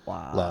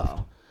Wow. left.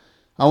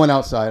 I went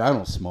outside. I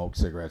don't smoke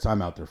cigarettes.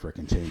 I'm out there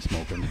freaking chain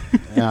smoking.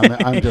 And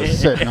I'm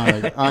just sitting on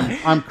it.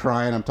 I'm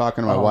crying. I'm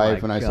talking to my Oh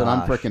wife, my and I said,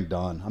 I'm gosh. freaking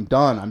done. I'm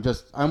done.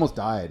 I almost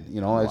died.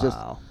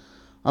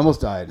 I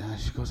almost died.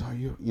 She goes, are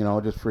you,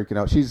 just freaking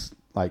out. She's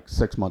like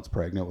 6 months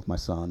pregnant with my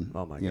son.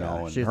 Oh my You know, gosh.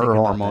 and She's her thinking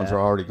about hormones that. are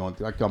already going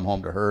through. I come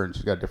home to her, and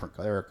she's got a different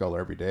hair color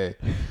every day.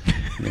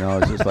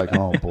 It's just like,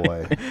 oh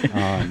boy.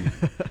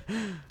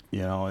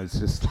 It's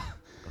just,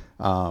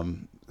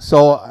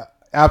 so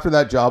after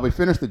that job, we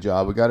finished the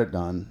job. We got it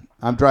done.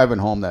 I'm driving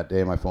home that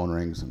day. My phone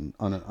rings, and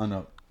I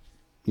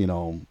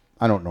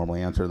don't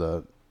normally answer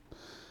the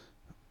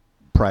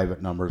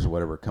private numbers or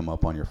whatever come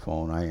up on your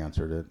phone. I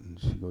answered it, and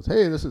she goes,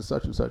 "Hey, this is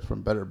such and such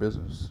from Better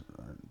Business,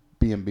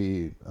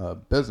 B&B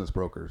Business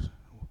Brokers.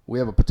 We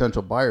have a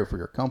potential buyer for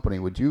your company.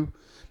 Would you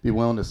be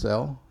willing to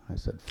sell?" I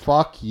said,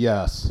 "Fuck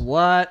yes."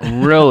 What?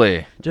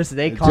 Really? Just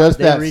they Just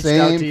they that reached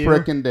same out to you?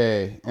 frickin'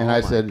 day. And Oh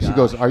I my said, she gosh.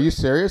 goes, "Are you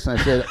serious?" And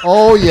I said,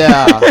 "Oh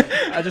yeah."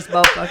 I just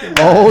about fucking.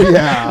 Oh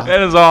yeah.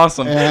 That is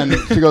awesome. And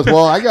she goes,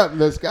 well, I got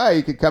this guy.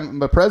 He could come,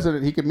 the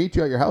president. He could meet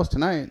you at your house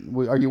tonight.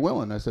 Are you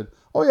willing? I said,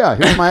 oh yeah.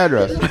 Here's my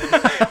address.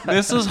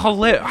 This is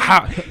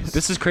hilarious.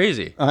 This is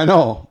crazy. I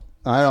know.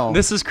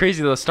 This is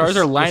crazy. The stars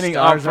are lining the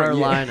stars up. are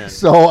lining.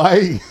 So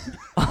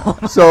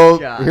so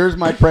God. here's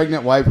my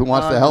pregnant wife who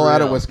wants the hell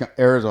out of Unreal.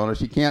 Arizona.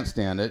 She can't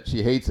stand it.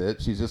 She hates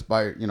it. She's just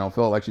felt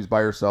like she's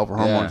by herself. Her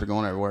hormones Yeah. are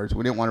going everywhere. So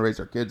we didn't want to raise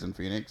our kids in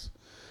Phoenix.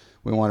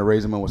 We want to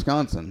raise them in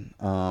Wisconsin.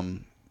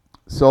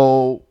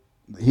 So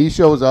he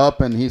shows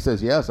up and he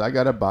says, yes, I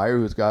got a buyer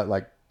who's got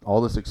like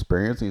all this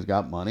experience. And he's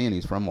got money and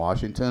he's from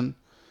Washington.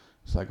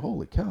 It's like,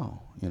 holy cow,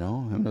 him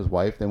and his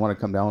wife, they want to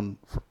come down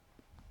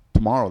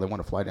tomorrow. They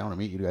want to fly down and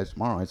meet you guys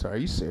tomorrow. I said, are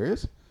you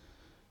serious?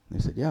 And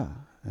they said, yeah.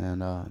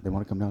 And they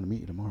want to come down to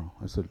meet you tomorrow.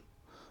 I said,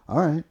 all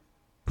right.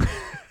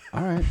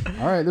 All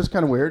right. This is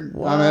kind of weird.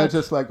 I mean, it's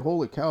just like,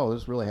 holy cow,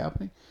 this is really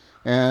happening.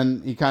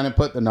 And he kind of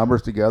put the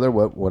numbers together,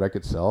 what I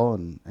could sell.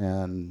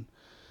 And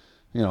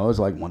it was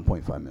like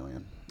 $1.5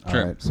 million. All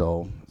Sure. right.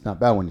 So it's not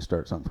bad when you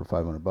start something for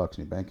 $500 in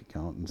your bank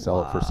account and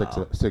sell it for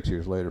 6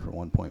 years later for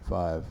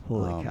 1.5.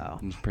 Holy cow.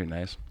 It's pretty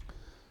nice.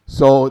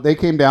 So they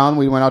came down.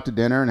 We went out to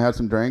dinner and had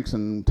some drinks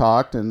and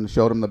talked and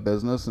showed them the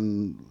business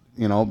and,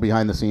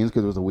 behind the scenes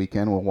because it was a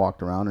weekend. We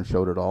walked around and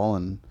showed it all.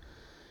 And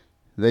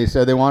they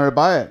said they wanted to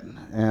buy it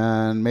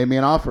and made me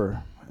an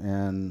offer.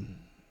 And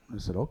I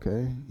said,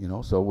 okay.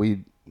 So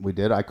we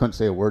did. I couldn't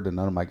say a word to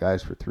none of my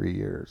guys for 3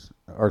 years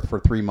or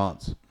for 3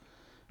 months.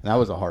 And that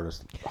was the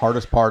hardest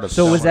part of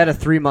So was selling. that a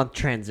 3-month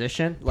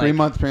transition?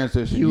 3-month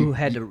transition. You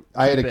had to.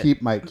 I had to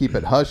keep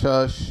it hush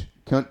hush.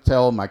 Couldn't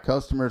tell my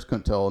customers.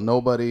 Couldn't tell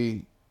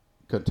nobody.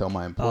 Couldn't tell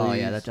my employees. Oh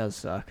yeah, that does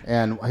suck.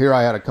 And here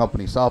I had a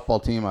company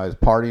softball team. I was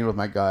partying with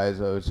my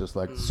guys. I was just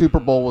like, Super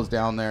Bowl was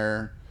down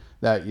there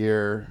that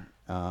year.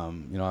 I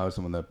was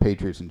when the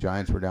Patriots and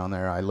Giants were down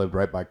there. I lived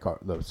right by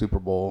the Super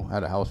Bowl.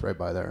 Had a house right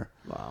by there.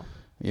 Wow.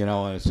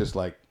 And it's just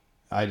like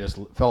I just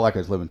felt like I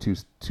was living two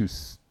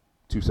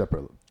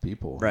separate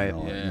people. Right.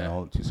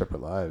 Yeah. 2 separate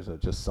lives.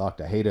 It just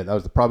sucked. I hated it. That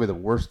was probably the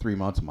worst 3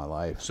 months of my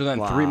life. So then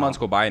Wow. 3 months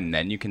go by, and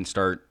then you can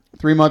start.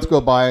 3 months go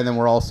by, and then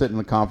we're all sitting in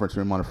the conference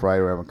room on a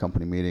Friday. We're having a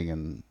company meeting,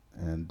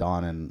 and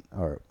Don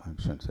or I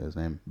shouldn't say his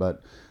name,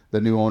 but the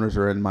new owners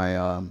are in my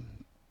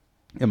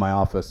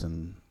office,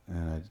 and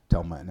I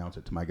announce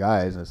it to my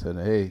guys. I said,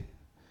 hey,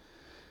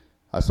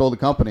 I sold the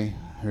company.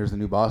 Here's the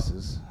new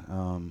bosses.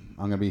 I'm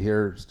gonna be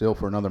here still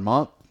for another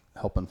month,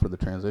 helping for the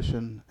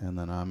transition, and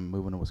then I'm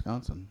moving to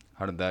Wisconsin.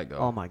 How did that go?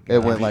 Oh my god.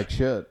 It went like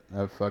shit.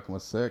 I fucking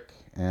was sick,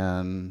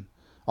 and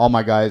all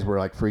my guys were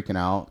like freaking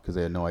out because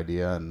they had no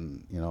idea,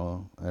 and they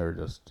were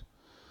just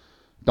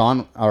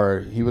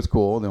he was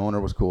cool. The owner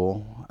was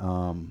cool,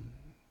 and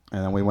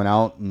then we went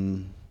out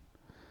and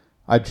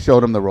I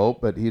showed him the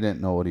rope, but he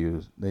didn't know what he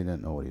was. They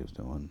didn't know what he was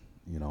doing.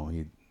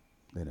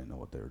 They didn't know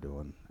what they were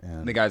doing.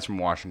 And The guys from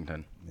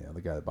Washington. yeah,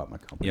 the guy that bought my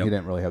company, Yep. he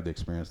didn't really have the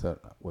experience that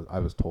I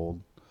was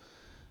told,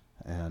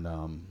 and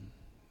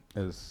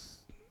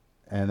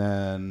and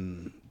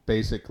then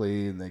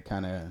basically they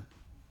kind of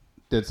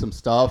did some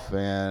stuff,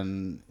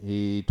 and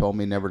he told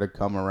me never to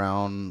come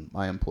around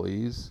my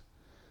employees,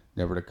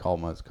 never to call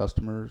my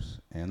customers,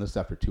 and this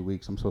after 2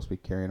 weeks. I'm supposed to be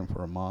carrying him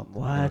for a month.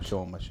 What?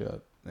 Show him my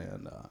shit,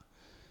 and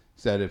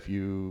said if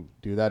you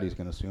do that, he's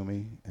going to sue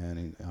me,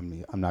 and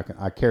I'm not going.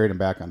 I carried him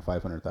back on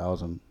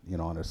 $500,000,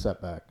 on a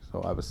setback,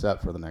 so I was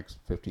set for the next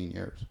 15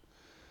 years,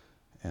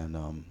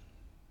 and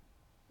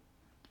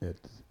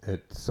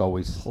it's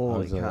always I Holy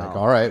was like, cow.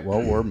 all right,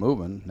 well, we're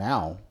moving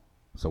now.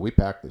 So we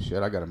packed the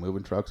shit. I got a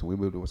moving trucks, and we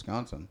moved to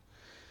Wisconsin.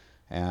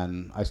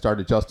 And I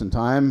started just in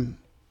time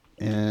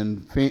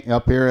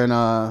up here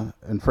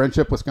in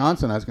Friendship,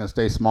 Wisconsin. I was going to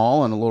stay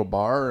small in a little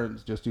bar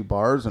and just do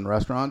bars and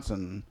restaurants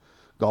and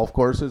golf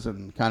courses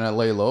and kind of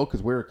lay low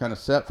because we were kind of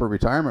set for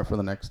retirement for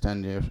the next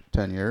 10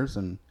 years.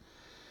 And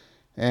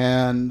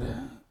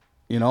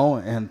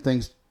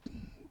things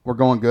were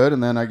going good.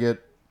 And then I get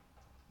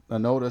a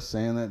notice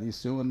saying that he's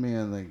suing me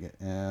and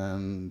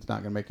he's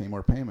not going to make any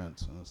more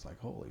payments. And it's like,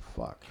 holy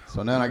fuck.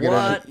 So then I get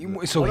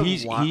What? So What a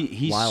he's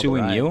wild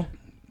suing ride. you?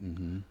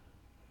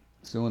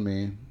 suing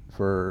me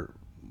for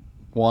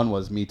one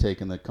was me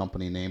taking the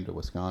company name to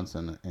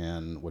Wisconsin,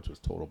 and which was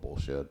total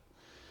bullshit.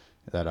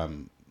 That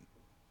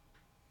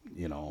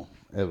it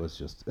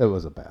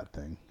was a bad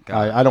thing.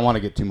 I don't want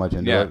to get too much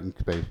into Yeah.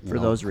 it For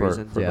those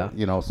reasons,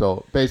 yeah.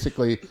 So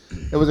basically,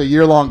 it was a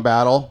year-long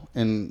battle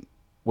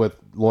with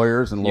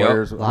lawyers and Yep.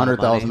 lawyers, Lot of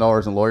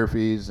 $100,000 in lawyer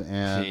fees,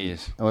 and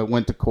Jeez. I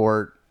went to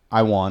court.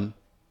 I won,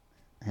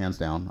 hands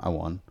down. I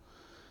won.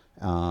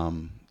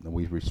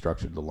 We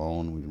restructured the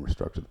loan. We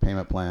restructured the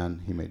payment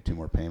plan. He made 2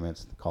 more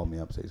payments. Called me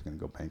up, said he's going to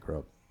go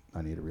bankrupt.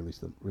 I need to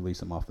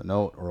release him off the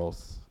note, or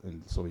else,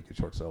 and so he could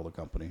short sell the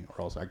company,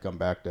 or else I come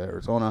back to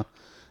Arizona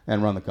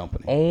and run the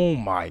company. Oh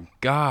my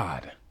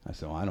God. I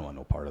said, well, I don't want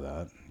no part of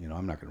that.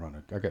 I'm not going to run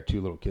it. I got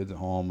 2 little kids at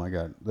home. I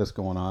got this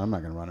going on. I'm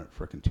not going to run it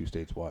frickin' 2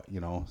 states.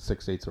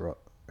 6 states are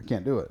up. I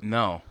can't do it.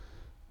 No.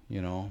 The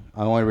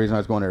only reason I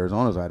was going to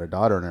Arizona is I had a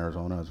daughter in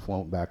Arizona. I was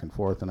floating back and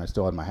forth, and I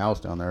still had my house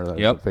down there. That was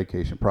Yep. a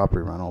vacation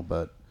property rental,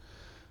 but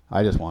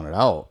I just wanted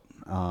out.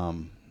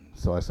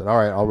 So I said, all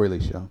right, I'll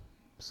release you.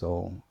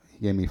 So he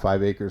gave me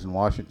 5 acres in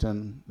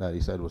Washington that he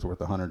said was worth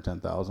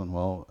 $110,000.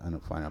 Well, I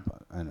ended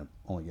up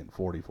only getting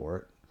 40 for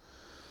it.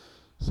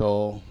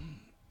 So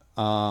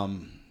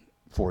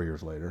 4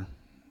 years later,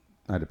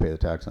 I had to pay the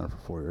tax on it for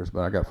 4 years,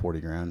 but I got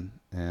 40 grand,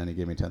 and he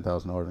gave me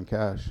 $10,000 in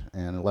cash.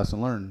 And a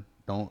lesson learned: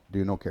 don't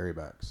do no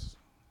carrybacks.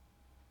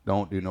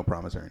 Don't do no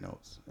promissory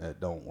notes. It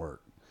don't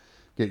work.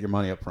 Get your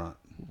money up front.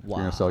 If you're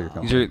gonna sell your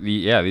company.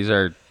 These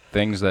are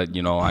things that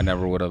I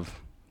never would have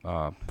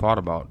thought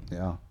about.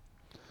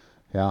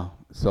 Yeah.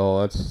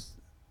 So that's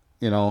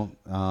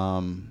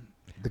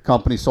the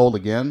company sold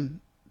again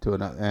to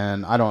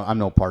and I'm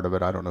no part of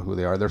it. I don't know who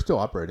they are. They're still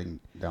operating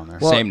down there.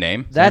 Same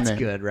name. That's name.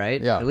 good,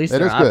 right? Yeah, At least it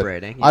they're is good.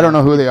 operating. I don't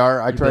know who they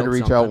are. I tried to built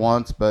reach out something.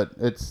 once, but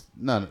it's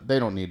none. They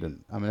don't need to.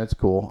 I mean, it's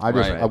cool. I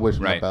wish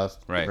them the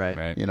best. Right.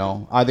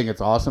 I think it's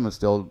awesome. It's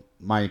still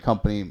my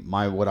company.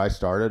 What I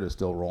started is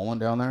still rolling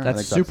down there. That's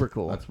I think super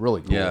cool. That's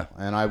really cool. Yeah.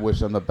 And I wish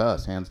them the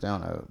best, hands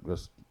down.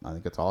 I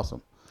think it's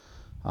awesome.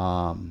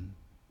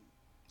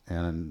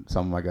 And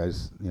some of my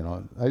guys,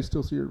 I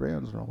still see your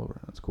vans all over.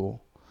 That's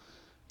cool.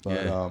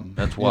 But,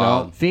 that's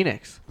wild.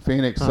 Phoenix.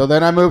 Huh. So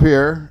then I move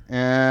here,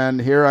 and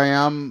here I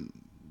am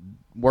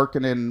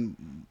working in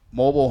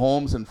mobile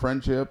homes and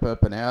Friendship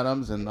up in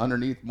Adams and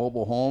underneath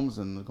mobile homes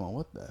and going,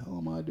 what the hell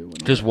am I doing?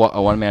 Just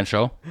a one-man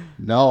show?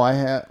 No,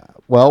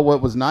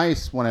 what was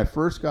nice when I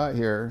first got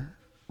here,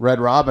 Red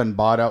Robin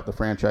bought out the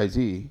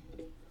franchisee,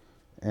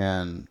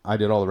 and I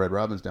did all the Red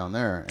Robins down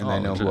there, and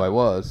they know who I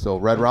was. So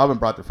Red Robin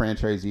brought the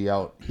franchisee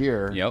out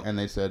here, and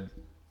they said,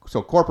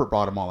 so corporate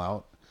brought them all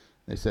out.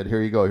 They said,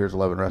 here you go. Here's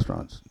 11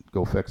 restaurants.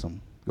 Go fix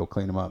them. Go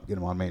clean them up. Get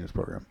them on maintenance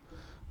program.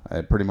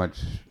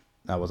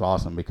 That was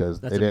awesome because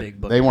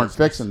they weren't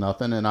fixing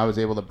nothing, and I was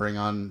able to bring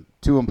on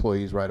 2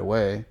 employees right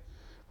away,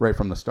 right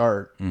from the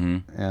start,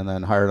 and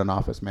then hired an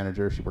office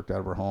manager. She worked out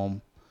of her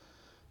home,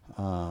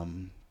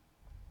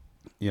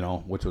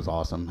 which was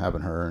awesome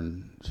having her,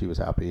 and she was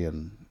happy,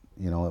 and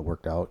it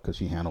worked out because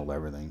she handled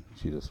everything.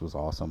 She just was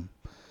awesome.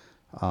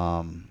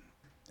 And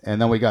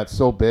then we got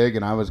so big,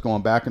 and I was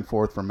going back and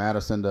forth from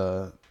Madison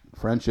to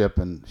Friendship,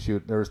 and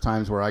shoot, there was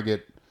times where I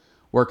get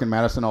work in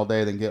Madison all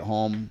day, then get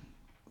home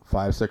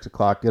 5, 6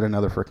 o'clock, get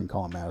another freaking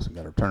call in Madison,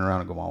 got to turn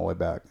around and go all the way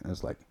back. And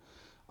it's like,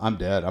 I'm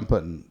dead. I'm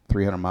putting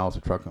 300 miles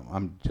of truck.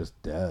 I'm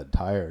just dead,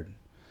 tired.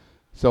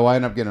 So I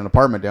ended up getting an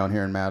apartment down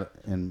here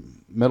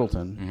in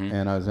Middleton,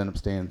 and I ended up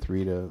staying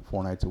 3 to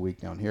 4 nights a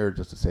week down here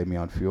just to save me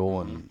on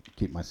fuel and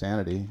keep my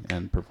sanity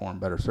and perform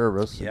better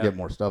service and get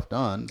more stuff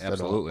done instead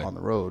of on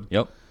the road.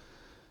 Yep.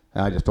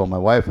 And I just told my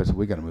wife, I said,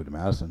 we got to move to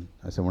Madison.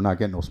 I said, we're not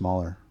getting no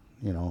smaller,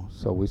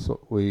 So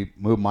we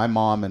moved my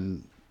mom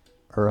and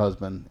her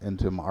husband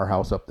into our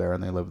house up there,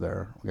 and they live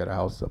there. We got a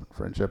house up in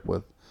Friendship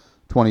with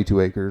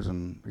 22 acres,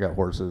 and we got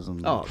horses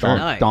and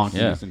nice.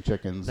 donkeys and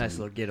chickens. Nice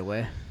little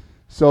getaway.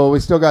 So we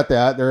still got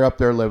that. They're up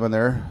there living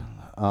there.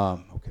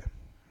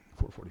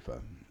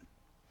 4:45.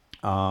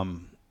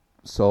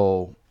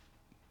 So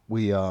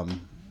we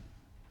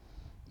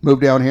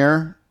moved down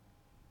here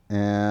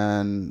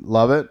and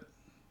love it.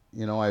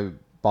 I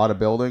bought a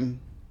building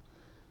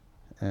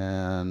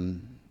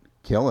and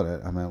killing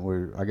it. I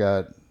mean, I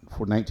got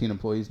 19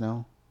 employees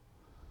now.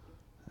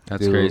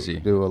 That's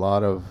crazy. Do a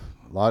lot of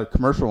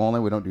commercial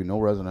only. We don't do no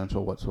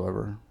residential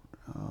whatsoever.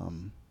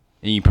 And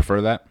you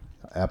prefer that?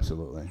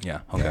 Absolutely.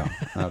 Yeah. Okay. Yeah,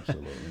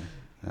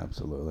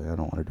 absolutely. I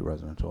don't want to do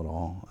residential at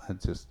all.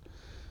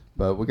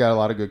 But we got a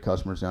lot of good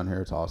customers down here.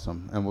 It's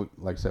awesome. And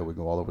like I said, we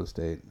go all over the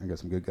state. I got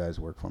some good guys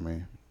who work for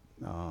me.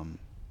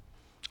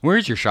 Where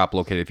is your shop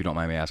located, if you don't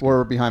mind me asking?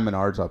 We're behind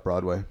Menards off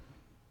Broadway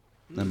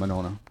in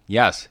Monona.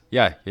 Yes.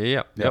 Yeah.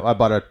 I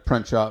bought a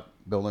print shop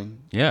building.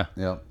 Yeah.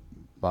 Yep.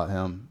 Bought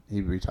him.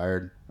 He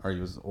retired, or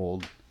he was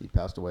old. He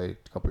passed away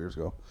a couple years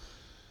ago.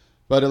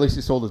 But at least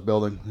he sold his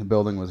building. The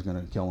building was going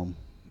to kill him.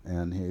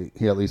 And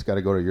he at least got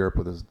to go to Europe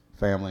with his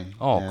family.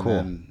 Oh, and cool.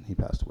 And he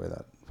passed away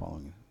that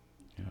following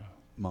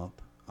month.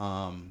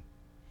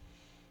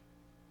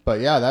 But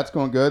yeah, that's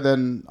going good.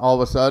 Then all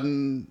of a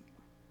sudden,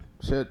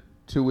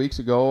 2 weeks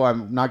ago,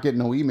 I'm not getting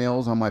no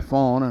emails on my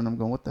phone, and I'm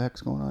going, what the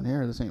heck's going on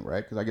here? This ain't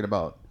right, because I get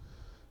about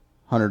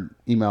 100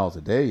 emails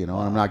a day, and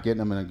I'm not getting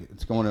them, and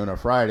it's going in on a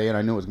Friday, and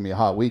I knew it was going to be a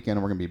hot weekend,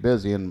 and we're going to be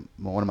busy, and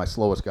one of my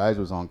slowest guys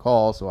was on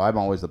call, so I'm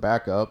always the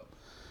backup.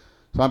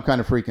 So I'm kind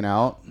of freaking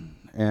out,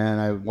 and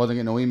I wasn't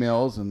getting no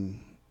emails, and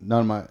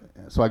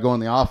so I go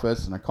in the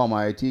office, and I call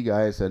my IT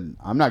guy. I said,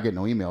 I'm not getting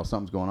no emails.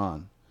 Something's going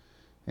on.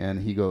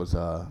 And he goes,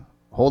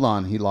 hold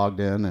on. He logged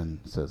in and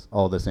says,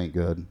 oh, this ain't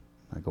good.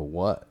 I go,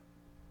 what?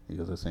 He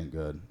goes, this ain't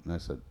good. And I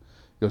said,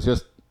 he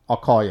goes, I'll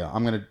call you.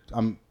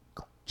 I'm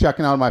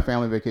checking out of my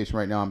family vacation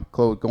right now. I'm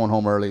going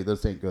home early.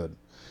 This ain't good.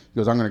 He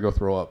goes, I'm going to go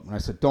throw up. And I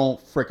said, don't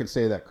frickin'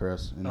 say that,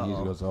 Chris. And he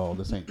goes, oh,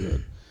 this ain't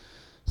good.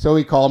 So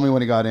he called me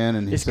when he got in,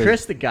 and he said,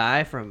 Chris the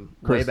guy from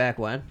way back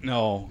when?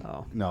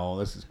 No,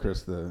 this is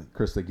Chris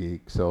the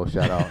geek. So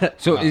shout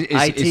out. So is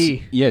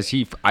IT? Is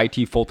he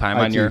IT full time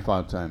on your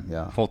full time?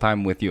 Yeah, full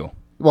time with you.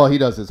 Well, he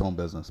does his own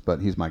business, but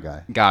he's my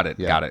guy. Got it.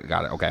 Yeah.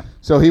 Got it. Okay.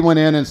 So he went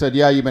in and said,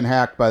 "Yeah, you've been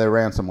hacked by the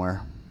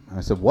ransomware."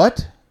 I said,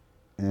 what?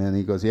 And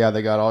he goes, yeah,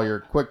 they got all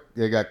your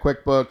they got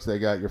QuickBooks, they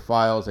got your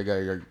files, they got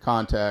your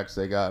contacts,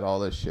 they got all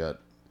this shit.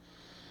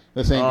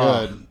 This ain't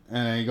good.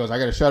 And he goes, I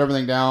got to shut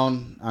everything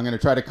down. I'm going to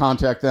try to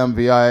contact them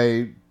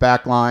via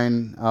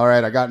Backline. All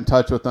right, I got in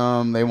touch with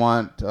them. They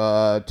want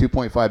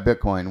 2.5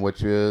 Bitcoin,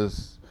 which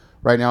is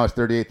right now it's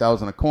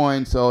 38,000 a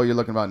coin, so you're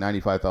looking about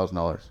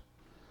 $95,000.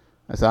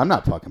 I said, I'm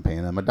not fucking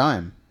paying them a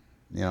dime.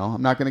 You know,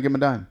 I'm not going to give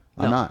them a dime.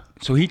 I'm not.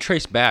 So he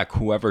traced back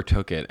whoever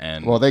took it,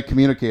 and Well, they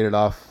communicated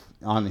off.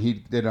 He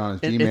did it on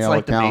his Gmail It's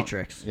like the account.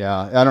 Matrix.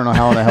 Yeah, I don't know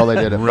how in the hell they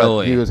did it.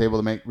 Really? But he was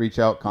able to reach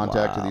out,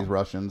 contact to Wow. these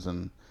Russians,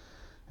 and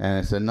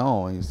I said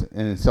no.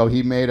 And so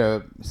he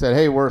said,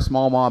 hey, we're a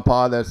small mom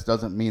pod. That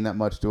doesn't mean that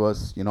much to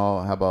us. You know,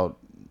 how about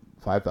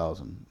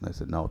 5,000? I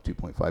said no,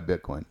 2.5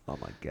 Bitcoin. Oh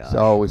my god.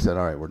 So we said,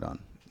 all right, we're done.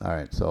 All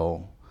right,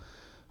 so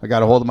I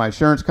got a hold of my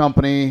insurance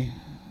company.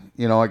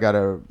 You know, I got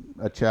a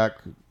check.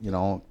 You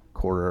know,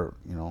 quarter.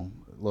 You know,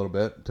 a little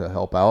bit to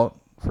help out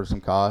for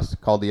some costs.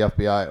 Called the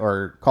FBI.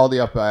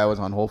 I was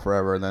on hold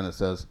forever, and then it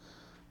says,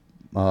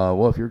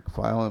 well, if you're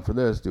filing for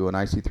this, do an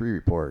IC3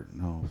 report.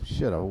 Oh,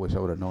 shit, I wish I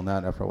would have known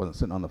that after I wasn't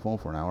sitting on the phone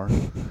for an hour.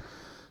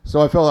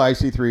 So I filled the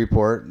IC3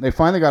 report. They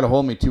finally got a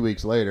hold of me 2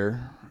 weeks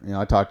later. You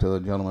know, I talked to the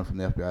gentleman from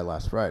the FBI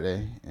last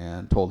Friday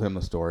and told him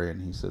the story,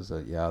 and he says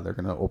that, yeah, they're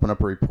going to open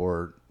up a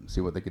report,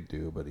 see what they could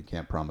do, but he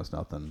can't promise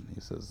nothing. He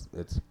says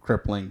it's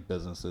crippling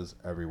businesses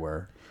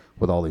everywhere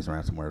with all these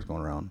ransomwares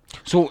going around.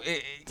 so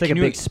It's like a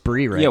big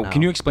spree right now.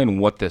 Can you explain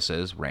what this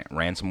is?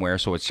 Ransomware.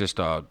 So it's just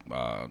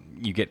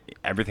you get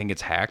everything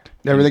gets hacked.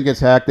 Everything gets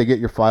hacked. They get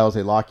your files.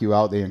 They lock you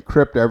out. They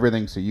encrypt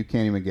everything so you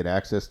can't even get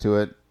access to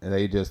it.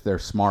 They're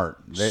smart.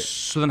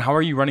 So then, how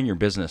are you running your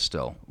business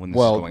still when this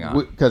is going on?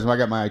 Because I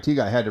got my IT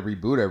guy, I had to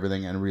reboot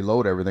everything and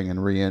reload everything and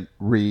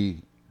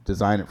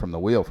redesign it from the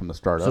wheel from the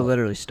start So up.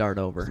 literally start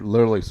over.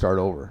 Literally start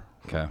over.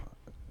 Okay.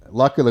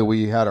 Luckily,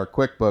 we had our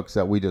QuickBooks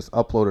that we just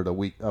uploaded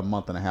a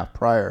month and a half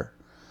prior,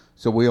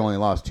 so we only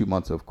lost 2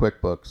 months of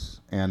QuickBooks,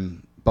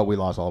 but we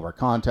lost all of our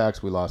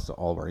contacts, we lost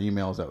all of our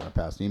emails, that were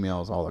past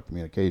emails, all our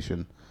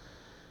communication.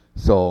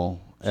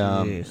 So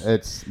Jeez.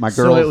 it's my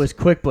So girls. it was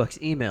QuickBooks,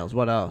 emails.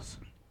 What else?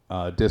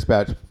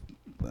 Dispatch,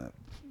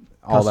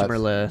 all Customer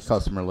that list.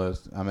 customer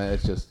list. I mean,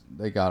 it's just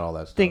they got all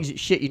that stuff.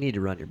 Shit you need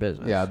to run your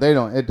business. Yeah, they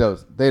don't.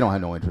 They don't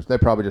have no interest. They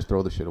probably just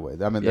throw the shit away.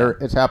 I mean, Yeah.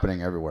 it's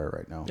happening everywhere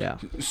right now. Yeah.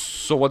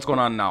 So what's going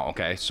on now?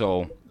 Okay,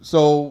 so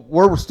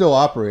we're still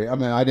operating. I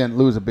mean, I didn't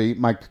lose a beat.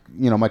 My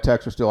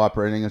techs are still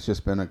operating. It's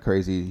just been a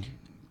crazy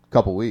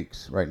couple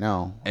weeks right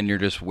now. and you're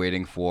just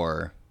waiting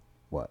for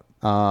What?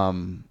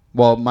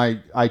 Well, my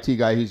IT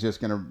guy, he's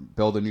just going to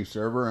build a new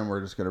server, and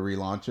we're just going to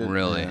relaunch it.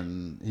 Really?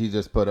 And he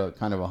just put a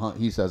kind of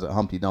he says a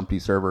Humpty Dumpty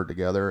server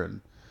together and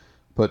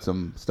put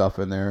some stuff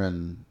in there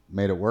and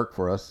made it work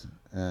for us.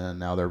 And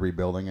now they're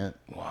rebuilding it.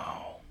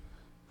 wow.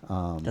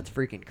 That's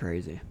freaking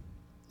crazy.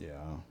 Yeah.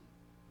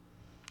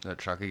 Is that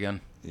Chuck again?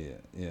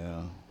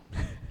 Yeah.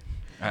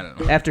 I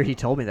don't know. After he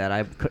told me that,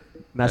 I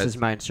messaged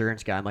my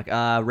insurance guy. I'm like,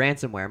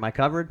 ransomware, am I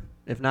covered?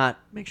 If not,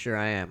 make sure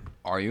I am.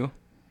 Are you,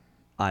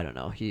 I don't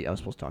know. I was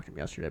supposed to talk to him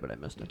yesterday, but I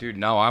missed him. dude?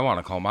 No, I want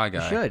to call my You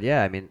guy. should,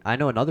 yeah. I mean, I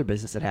know another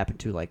business that happened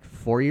to like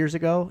 4 years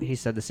ago. He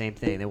said the same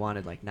thing. They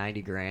wanted like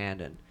 90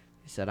 grand, and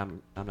he said,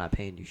 "I'm not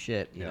paying you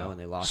shit," you know. And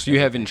they lost. So you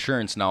have everything.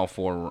 insurance now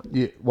for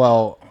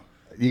Well,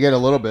 you get a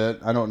little bit.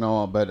 I don't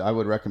know, but I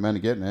would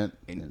recommend getting it.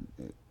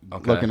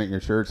 Okay. Looking at your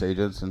insurance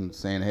agents and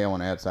saying, "Hey, I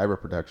want to add cyber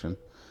protection."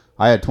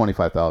 I had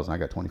 25,000. I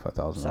got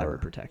 25,000.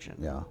 cyber protection.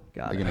 Yeah.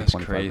 Got They it. give me That's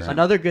 25 crazy. grand.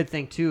 Another good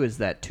thing too is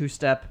that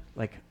two-step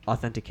like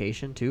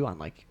authentication too on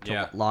like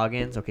Yeah.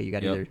 logins. Okay, you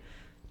got to Yep. either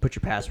put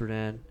your password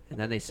in, and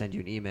then they send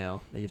you an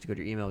email. Then you have to go to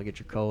your email to get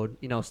your code.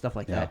 You know, stuff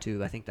like Yeah. that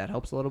too. I think that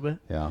helps a little bit.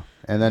 Yeah,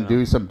 and then You do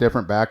know. some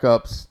different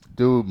backups.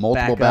 Do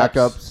multiple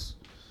Backups.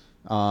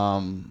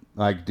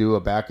 Like do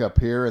a backup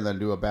here, and then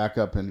do a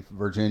backup in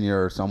Virginia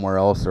or somewhere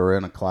else, or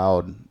in a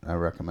cloud. I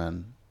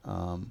recommend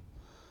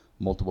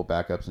multiple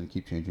backups and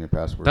keep changing your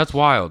passwords. That's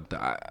wild.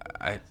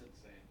 I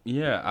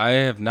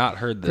have not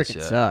heard this Freaking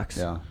yet. sucks.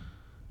 Yeah,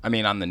 I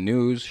mean, on the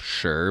news,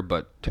 sure,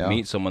 but to Yeah.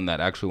 meet someone that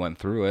actually went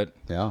through it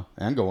yeah,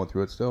 and going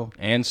through it still.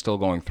 and still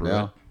going through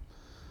Yeah, it.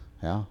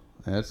 yeah,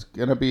 and it's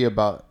gonna be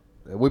about.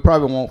 We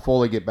probably won't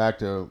fully get back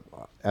to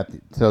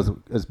so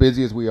as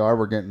busy as we are.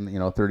 We're getting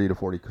 30 to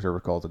 40 server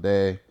calls a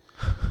day,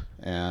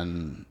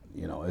 and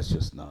it's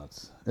just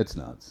nuts. It's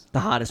nuts. The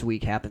hottest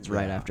week happens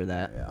right Yeah, after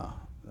that. Yeah.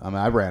 I mean,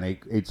 I ran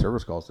eight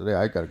service calls today.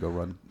 I got to go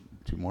run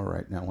 2 more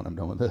right now when I'm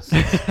done with this.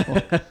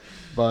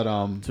 But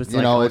So it's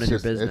like owning it's your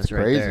just business it's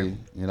right crazy.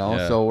 there.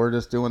 Yeah. So we're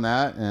just doing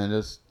that and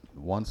just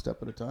one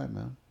step at a time,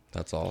 man.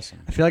 That's awesome.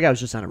 I feel like I was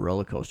just on a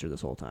roller coaster this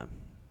whole time,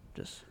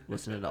 just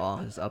listening to all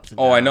his ups and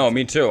downs. Oh, I know.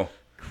 Me too.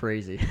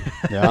 Crazy.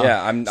 Yeah.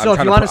 Yeah, I'm So if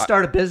trying you want to pro-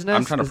 start a business,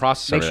 I'm trying to just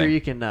process make sure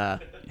everything. you can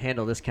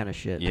handle this kind of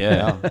shit.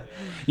 Yeah.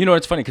 You know,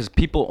 it's funny because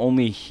people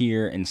only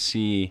hear and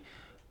see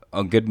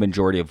a good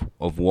majority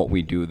of what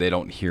we do. They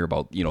don't hear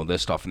about,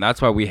 this stuff. And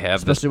that's why we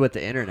have this. Especially with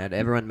the internet,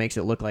 everyone makes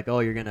it look like, oh,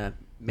 you're gonna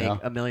make Yeah.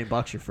 $1 million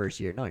your first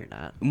year. No, you're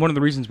not. One of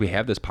the reasons we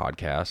have this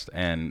podcast,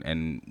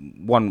 and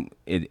one,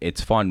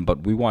 it's fun,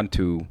 but we want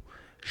to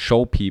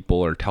show people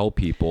or tell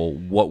people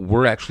what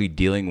we're actually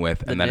dealing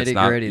with, and that it's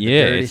not nitty-gritty, the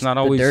dirty- it's not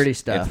the always dirty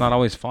stuff. It's not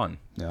always fun.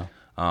 Yeah.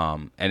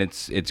 And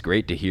it's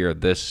great to hear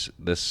this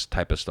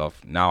type of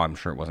stuff. Now I'm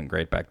sure it wasn't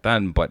great back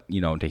then, but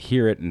to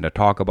hear it and to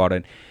talk about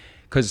it,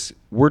 because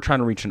we're trying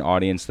to reach an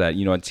audience that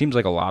it seems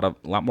like a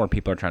lot more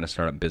people are trying to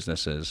start up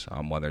businesses,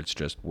 whether it's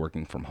just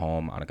working from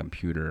home on a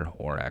computer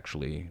or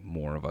actually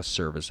more of a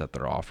service that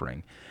they're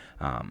offering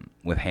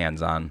with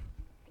hands-on,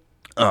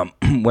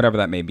 whatever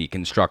that may be,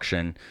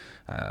 construction,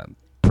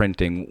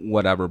 printing,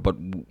 whatever. But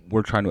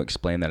we're trying to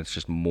explain that it's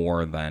just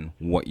more than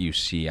what you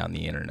see on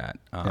the internet.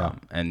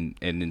 And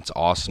it's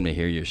awesome to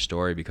hear your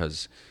story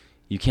because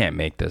you can't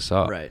make this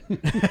up. Right.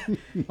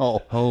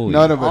 Oh, Holy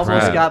none of it. Almost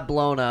crap. got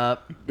blown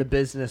up. The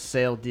business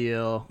sale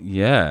deal,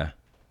 Yeah.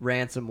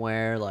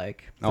 ransomware,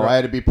 like. Oh, I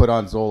had to be put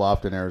on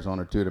Zoloft in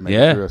Arizona too to make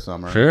Yeah, it through a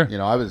summer. sure.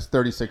 I was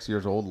 36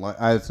 years old.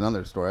 That's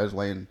another story.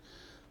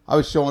 I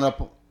was showing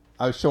up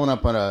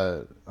on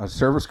a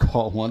service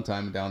call one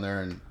time down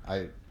there, and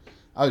I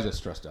was just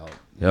stressed out.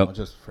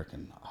 Just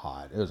freaking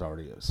hot. It was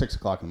already 6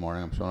 o'clock in the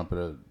morning. I'm showing up at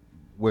a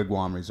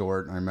Wigwam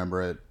resort, and I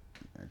remember it,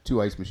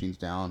 2 ice machines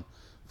down,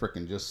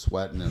 freaking just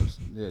sweating. It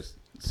was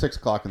 6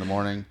 o'clock in the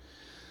morning.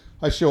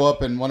 I show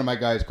up, and one of my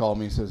guys called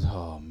me and says,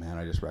 "Oh man,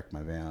 I just wrecked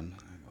my van."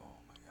 I go, "Oh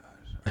my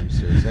gosh, are you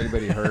serious?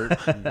 Anybody hurt?"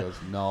 He goes,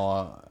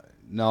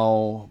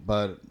 "No,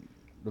 but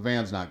the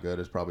van's not good.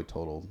 It's probably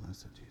totaled." I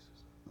said,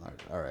 "Jesus,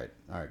 all right,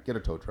 get a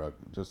tow truck.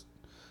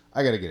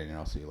 I got to get in here.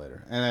 I'll see you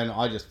later." And then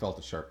I just felt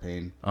a sharp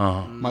pain.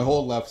 My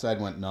whole left side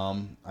went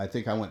numb. I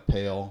think I went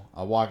pale.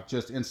 I walked,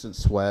 just instant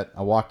sweat.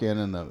 I walk in,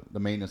 and the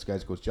maintenance guy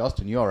goes,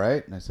 "Justin, you all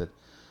right?" And I said,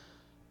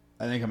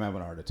 "I think I'm having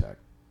a heart attack."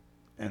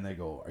 And they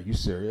go, "Are you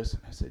serious?"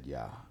 And I said,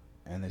 "Yeah."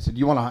 And they said,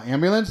 "You want an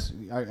ambulance?"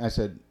 I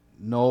said,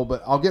 "No,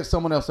 but I'll get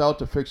someone else out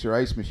to fix your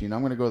ice machine. I'm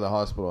going to go to the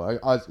hospital."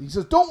 He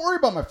says, "Don't worry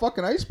about my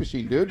fucking ice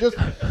machine, dude. Just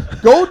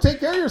go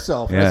take care of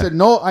yourself." Yeah. I said,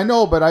 "No, I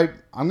know, but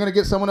I'm going to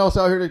get someone else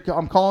out here.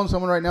 I'm calling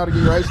someone right now to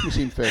get your ice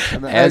machine fixed."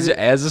 And As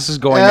this is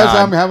going as on,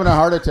 I'm having a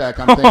heart attack,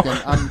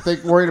 I'm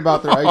worried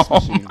about their ice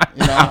machine.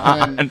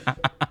 And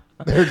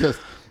they're just.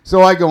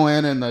 So I go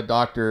in, and the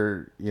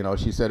doctor,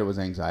 she said it was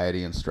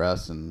anxiety and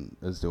stress and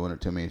is doing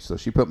it to me. So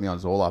she put me on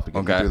Zoloft to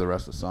get me through the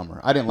rest of the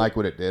summer. I didn't like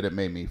what it did. It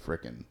made me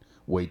freaking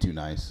way too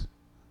nice.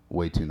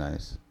 Way too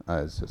nice.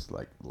 It's just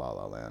like La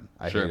La Land.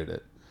 I hated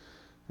it.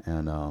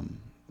 And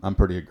I'm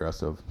pretty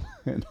aggressive.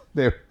 And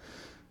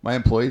my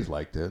employees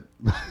liked it.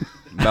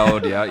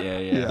 mellowed you out.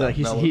 Yeah. Like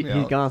he's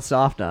gone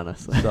soft on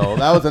us. So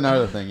that was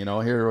another thing.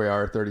 Here we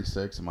are,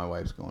 36, and my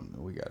wife's going,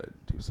 "We got to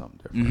do something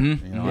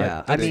different."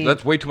 Yeah.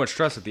 That's way too much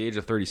stress at the age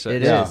of 36.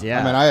 It is,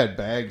 yeah. I mean, I had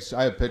bags.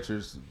 I have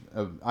pictures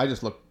of. I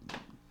just look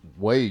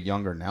way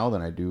younger now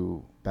than I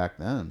do back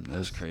then.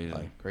 That's It's crazy.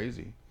 Like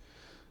crazy.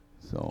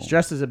 So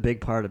Stress is a big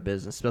part of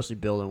business, especially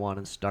building one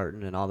and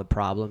starting, and all the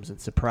problems and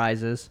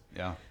surprises.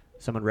 yeah.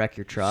 Someone wreck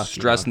your truck.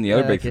 Stress, and the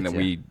other big thing that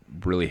gets you. we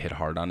really hit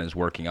hard on is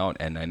working out.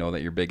 And I know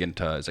that you're big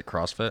into, is it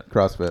CrossFit?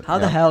 CrossFit. How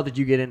the hell did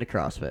you get into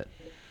CrossFit?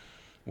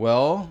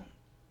 Well,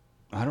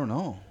 I don't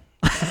know.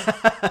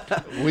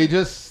 I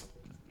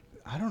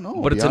don't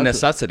know. But to it's be a honest with you.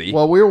 necessity.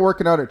 Well, we were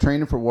working out at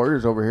Training for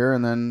Warriors over here,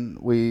 and then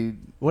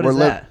What is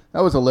that?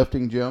 That was a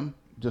lifting gym,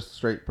 just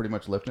straight, pretty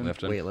much lifting.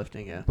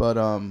 Weightlifting, yeah. But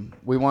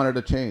we wanted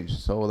to change,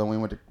 so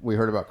then we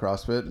heard about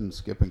CrossFit, and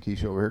Skip and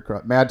Keisha over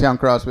here, Madtown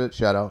CrossFit,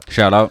 shout out.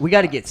 Shout out. We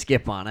got to get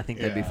Skip on. I think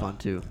that'd be Yeah. fun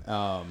too.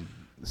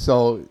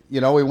 So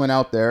we went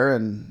out there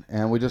and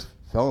we just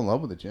fell in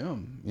love with the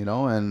gym,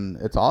 and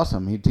it's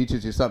awesome. He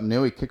teaches you something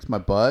new. He kicks my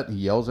butt. He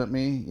yells at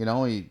me,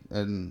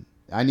 and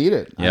I need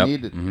it. Yep. I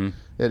need it. Mm-hmm.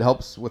 It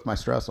helps with my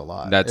stress a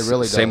lot. That's it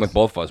really same does. with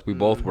both of us. We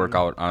both work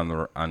out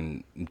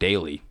on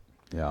daily.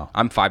 Yeah.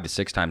 I'm 5 to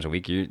 6 times a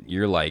week.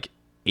 You're like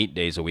 8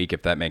 days a week,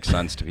 if that makes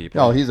sense to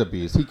people. Oh, he's a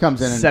beast. He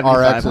comes in and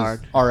 75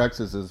 hard. RX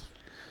is his.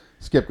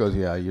 Skip goes,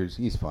 "Yeah,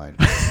 he's fine."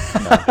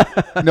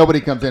 Yeah. Nobody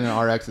comes in and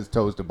RX is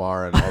toes to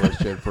bar and all this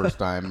shit first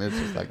time. It's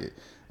just like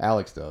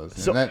Alex does.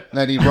 So- And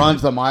then he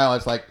runs the mile.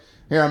 It's like,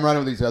 here I'm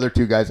running with these other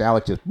two guys.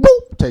 Alex just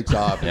boop, takes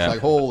off. Yeah. It's like,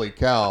 holy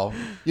cow.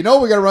 We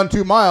got to run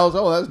 2 miles.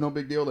 Oh, that's no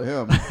big deal to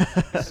him.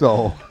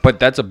 So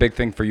But that's a big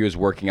thing for you, is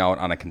working out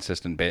on a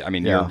consistent basis. I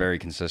mean, Yeah. you're very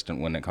consistent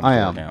when it comes I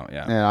to am. working out.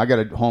 Yeah. And I got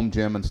a home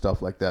gym and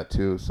stuff like that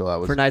too. So that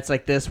was For nights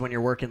like this when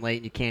you're working late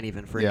and you can't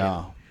even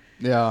freaking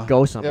yeah.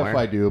 go somewhere. If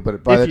I do,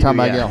 but by If the you time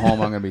do, I yeah. get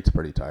home, I'm gonna be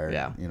pretty tired.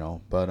 Yeah.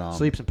 But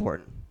sleep's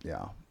important.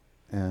 yeah,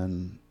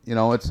 and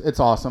it's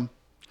awesome.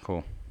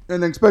 Cool.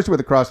 And then especially with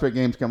the CrossFit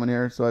Games coming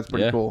here, so that's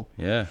pretty Yeah. cool.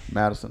 Yeah.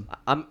 Madison.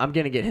 I'm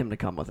gonna get him to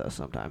come with us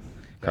sometime.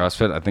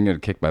 CrossFit, I think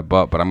it'd kick my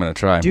butt, but I'm gonna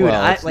try. Dude, Well,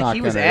 I- it's like, not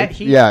he was gonna- at-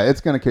 he- yeah, it's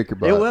gonna kick your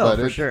butt. It will but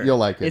for sure. You'll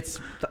like it. It's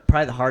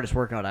probably the hardest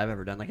workout I've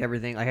ever done. Like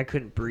everything, like I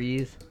couldn't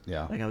breathe.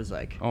 Yeah. Like I was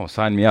like. Oh,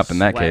 sign me up in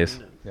that sweating. case.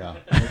 Yeah,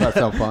 that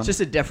sounds fun. It's just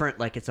a different,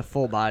 like it's a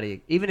full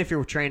body. Even if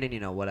you're training,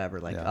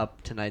 whatever, like Yeah.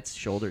 up tonight's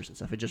shoulders and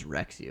stuff, it just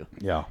wrecks you.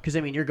 yeah, Because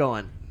I mean, you're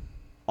going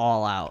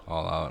all out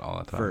All out, all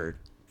the time. for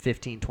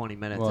 15, 20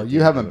 minutes. Well, at the you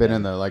end haven't or been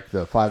in whatever.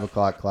 the 5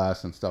 o'clock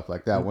class and stuff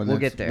like that. When We'll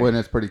it's, get there. when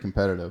it's pretty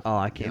competitive. Oh,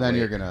 I can't Then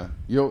wait.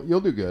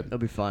 you'll do good. It'll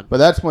be fun. But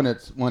that's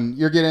when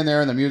you're getting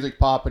there and the music's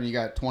popping. You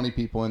got 20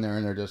 people in there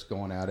and they're just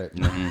going at it,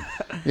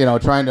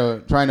 trying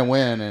to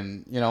win,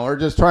 and or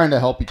just trying to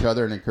help each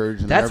other and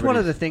encourage. And That's one of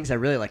everybody's- the things I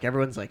really like.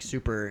 Everyone's like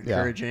super Yeah.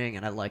 encouraging,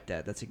 and I like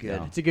that. That's a good.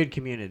 Yeah. It's a good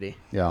community.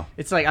 Yeah,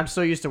 It's like I'm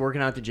so used to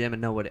working out at the gym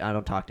and I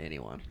don't talk to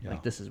anyone. Yeah.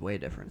 Like this is way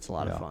different. It's a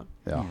lot yeah, of fun.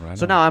 yeah, Right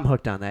So on. now I'm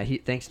hooked on that.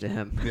 Thanks to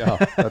him. yeah.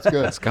 That's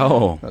good. Let's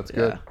go. That's Yeah.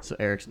 good. So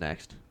Eric's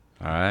next.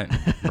 All right,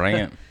 bring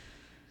it.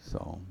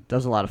 So That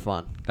was a lot of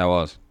fun. That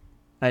was.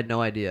 I had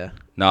no idea.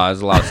 No,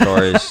 there's a lot of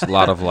stories, a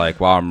lot of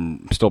wow,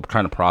 I'm still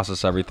trying to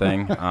process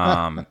everything.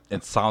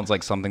 It sounds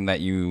like something that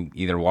you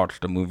either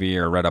watched a movie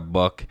or read a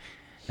book,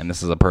 and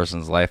this is a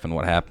person's life and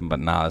what happened, but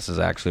nah, this is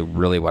actually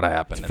really what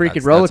happened. It's a and freaking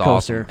that's roller awesome.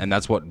 coaster. And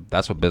that's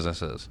what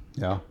business is.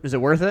 yeah, Is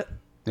it worth it?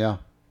 yeah,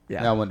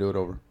 Yeah. I wouldn't do it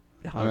over.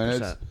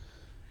 100%.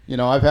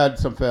 I've had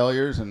some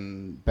failures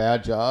and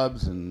bad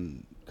jobs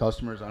and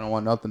customers I don't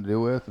want nothing to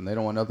do with, and they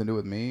don't want nothing to do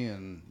with me,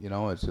 and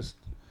it's just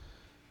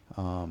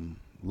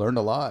learned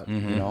a lot,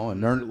 and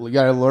you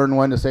got to learn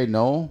when to say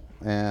no,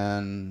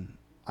 and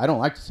I don't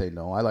like to say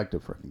no. I like to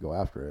freaking go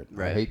after it.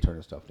 Right. I hate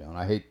turning stuff down.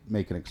 I hate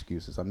making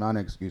excuses. I'm not an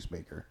excuse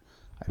maker.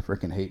 I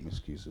freaking hate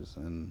excuses,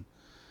 and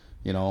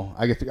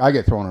I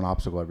get thrown an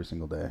obstacle every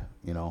single day,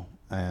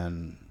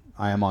 and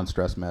I am on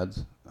stress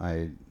meds.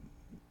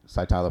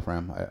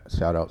 Citalopram.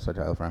 Shout out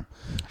Citalopram.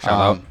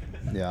 Shout out.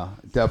 Yeah,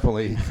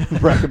 definitely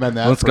recommend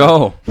that. Let's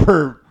go.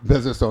 For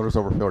business owners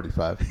over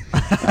 45.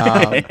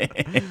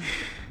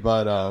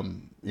 But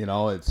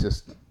it's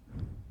just,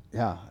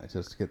 I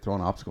just get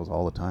thrown obstacles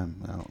all the time.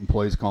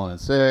 Employees calling in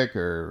sick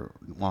or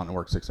wanting to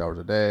work 6 hours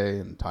a day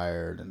and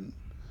tired, and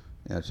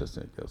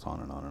it goes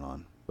on and on and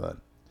on. But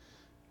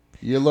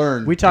you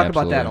learn. We talk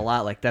about that a Absolutely.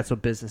 lot. Like that's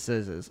what business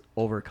is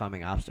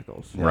overcoming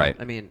obstacles. Right.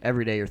 I mean,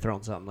 every day you're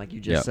throwing something like you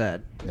just Yep.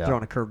 said, Yeah.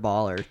 throwing a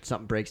curveball or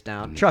something breaks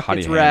down, truck How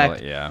do gets you handle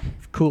wrecked, it? Yeah.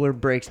 cooler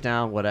breaks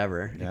down,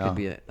 whatever. It Yeah. could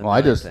be a Well, I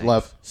million just things.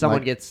 left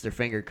Someone my- gets their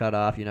finger cut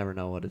off. You never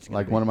know what it's going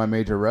like to be. one of my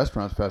major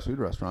restaurants, fast food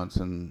restaurants,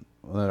 and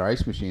their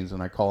ice machines,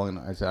 and I call in.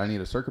 I said I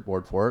need a circuit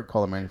board for it.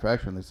 Call the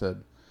manufacturer, and they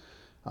said,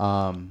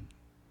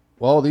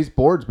 "Well, these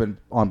boards been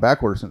on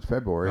back order since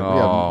February.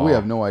 And we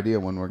have no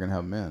idea when we're gonna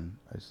have them in,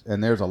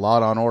 and there's a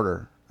lot on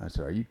order." I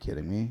said, "Are you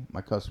kidding me?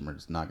 My customer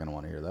is not gonna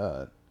want to hear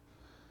that."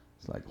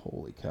 It's like,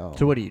 holy cow!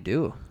 So what do you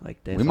do?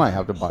 Like they we might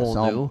have to buy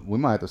whole new? We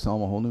might have to sell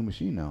them a whole new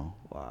machine now.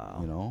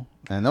 Wow.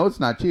 And though it's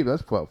not cheap,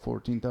 that's about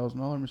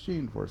 $14,000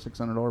 machine for a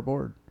 $600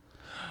 board.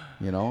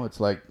 It's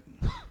like.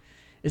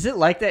 Is it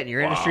like that in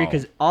your industry?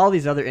 Because all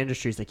these other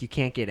industries, like you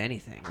can't get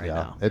anything right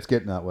now. It's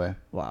getting that way.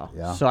 Wow.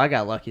 Yeah. So I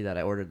got lucky that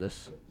I ordered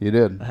this You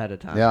did. ahead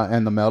of time. Yeah,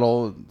 and the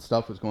metal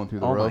stuff is going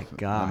through the Oh my roof.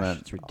 gosh,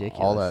 it's ridiculous.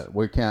 All that.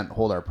 We can't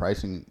hold our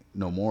pricing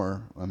no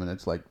more. I mean,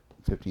 it's like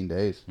 15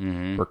 days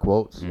Mhm. for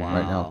quotes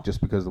right now Wow. just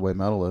because of the way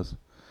metal is.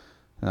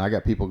 And I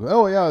got people go,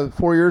 "Oh yeah,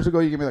 4 years ago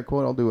you gave me that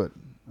quote, I'll do it."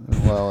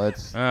 Well,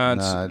 it's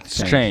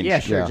It's changed. Yeah,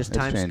 sure. Yeah, just it's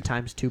times changed.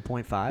 times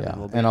 2.5. Yeah, And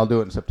we'll be, and I'll do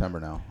it in September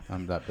now.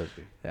 I'm that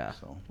busy. yeah.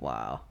 So,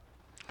 Wow.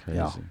 Crazy.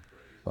 Yeah.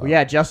 Well,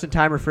 yeah, Just in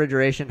Time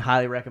Refrigeration,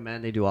 highly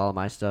recommend. They do all of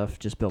my stuff.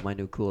 Just built my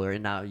new cooler,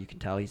 and now you can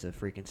tell he's a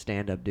freaking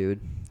stand-up dude.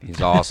 He's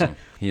awesome.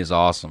 He is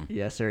awesome.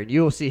 Yes, sir. And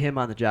you will see him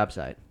on the job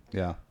site.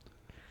 yeah.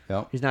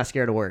 Yep. He's not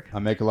scared of work. I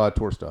make a lot of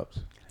tour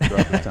stops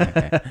throughout this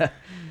time.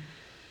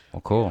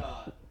 Well, cool.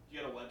 You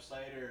got a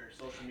website or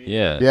social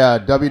media? Yeah.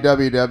 Yeah,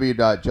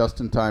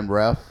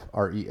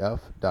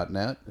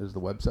 www.justintimeref.net is the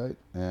website,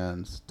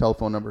 and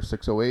telephone number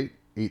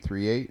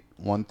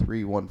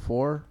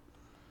 608-838-1314.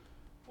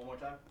 One more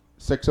time.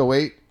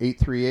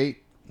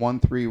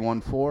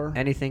 608-838-1314.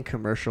 Anything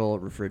commercial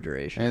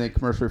refrigeration. Anything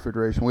commercial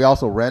refrigeration. We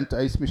also rent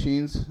ice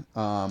machines.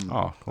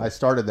 Cool. I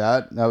started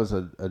that. That was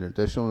an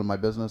additional to my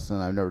business,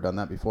 and I've never done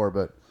that before.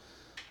 But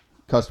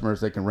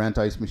customers, they can rent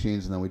ice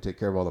machines, and then we take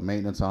care of all the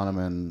maintenance on them,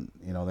 and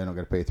they don't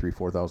got to pay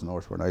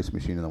 $3,000-$4,000 for an ice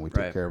machine, and then we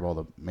take Right. care of all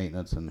the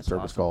maintenance and That's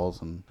service awesome.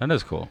 calls. And That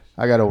is cool.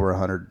 I got over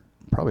 100,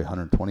 probably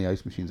 120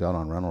 ice machines out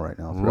on rental right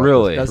now. throughout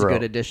Really? That's a throughout-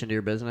 good addition to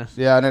your business.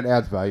 Yeah, and it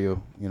adds value.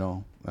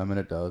 I mean,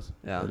 it does.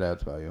 Yeah. It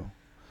adds value,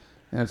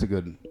 and it's a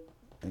good.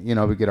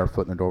 We get our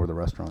foot in the door with the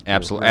restaurant. too.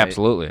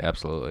 Absolutely. Right.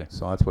 Absolutely.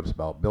 So that's what it's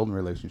about: building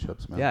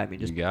relationships, man. Yeah, I mean,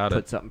 just You got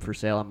put it. something for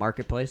sale on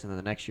Marketplace, and then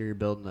the next year you're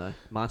building a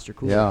monster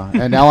cooler. Yeah,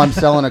 and now I'm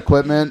selling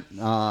equipment.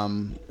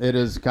 It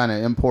is kind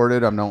of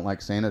imported. I don't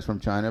like saying it's from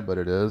China, but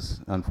it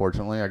is.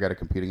 Unfortunately, I got to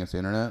compete against the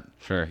internet,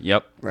 Sure.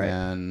 Yep. Right.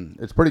 and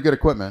it's pretty good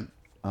equipment.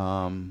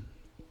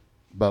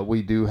 But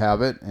we do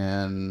have it,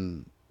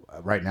 and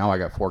right now I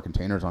got 4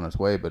 containers on its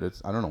way. But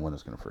I don't know when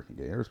it's going to freaking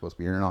get here. It's supposed to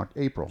be here in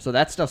April. So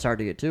that stuff's hard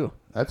to get too.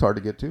 That's hard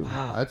to get to.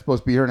 Wow. That's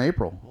supposed to be here in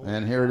April,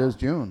 and here it is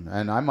June,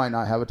 and I might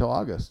not have it till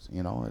August.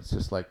 It's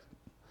just like,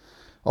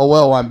 oh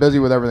well, I'm busy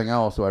with everything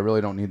else, so I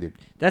really don't need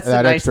That's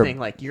that the nice extra- thing.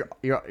 Like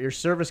your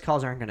service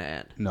calls aren't going to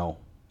end. No,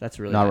 That's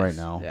really not nice. right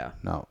now. Yeah.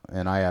 No,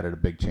 and I added a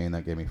big chain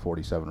that gave me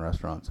 47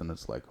 restaurants, and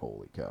it's like,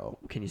 holy cow!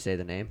 Can you say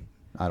the name?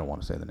 I don't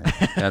want to say the name.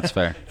 That's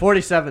fair.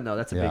 47 though.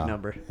 That's a yeah, big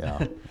number.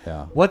 Yeah,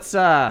 yeah. What's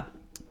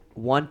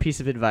one piece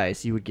of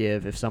advice you would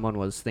give if someone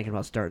was thinking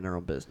about starting their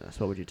own business,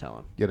 what would you tell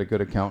them? Get a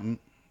good accountant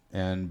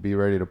and be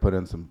ready to put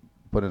in some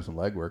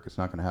legwork. It's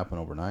not going to happen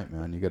overnight,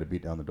 man. You got to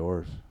beat down the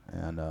doors,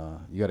 and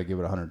you got to give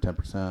it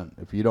 110%.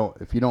 If you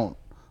don't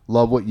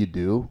love what you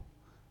do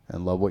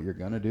and love what you're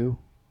going to do,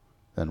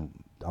 then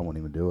I won't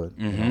even do it.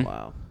 Mm-hmm. Oh,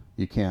 wow.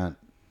 You can't.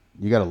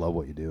 You got to love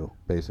what you do,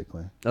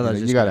 basically. Otherwise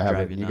you it's got to gonna have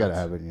drive it. you You got to nuts.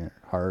 have it in your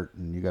heart,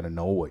 and you got to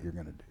know what you're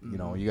going to do. You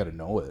know, you got to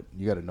know it.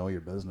 You got to know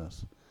your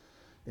business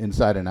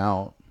inside and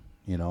out.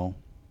 You know,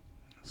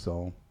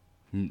 so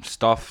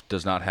Stuff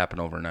does not happen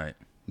overnight.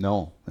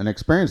 no, and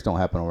experience don't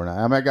happen overnight.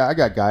 I mean, I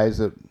got guys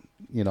that,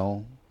 you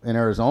know, in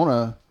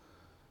Arizona.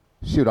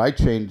 Shoot, I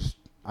train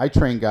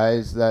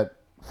guys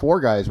 4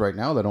 guys right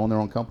now that own their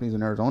own companies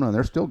in Arizona, and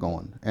they're still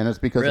going. And it's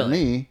because of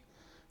Really? me.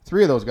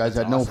 3 of those guys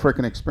That's had no awesome.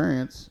 freaking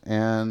experience,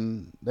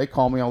 and they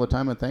call me all the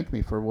time and thank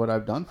me for what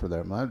I've done for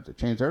them. I've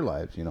changed their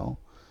lives, you know.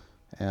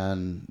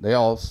 And they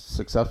all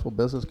successful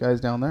business guys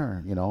down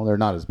there. You know, they're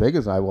not as big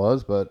as I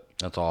was, but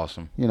That's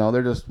awesome. you know,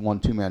 they're just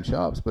 1-2-man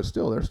shops, but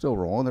still, they're still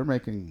rolling. They're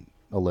making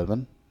a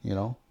living, you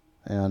know,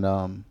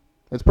 and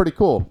it's pretty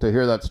cool to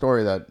hear that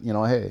story that, you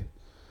know, hey,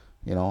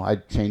 you know, I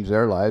changed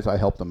their lives. I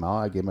helped them out.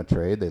 I gave them a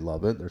trade. They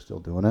love it. They're still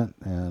doing it.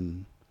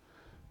 And,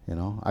 you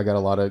know, I got a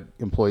lot of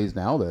employees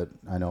now that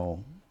I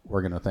know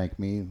are going to thank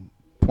me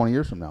 20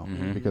 years from now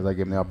because I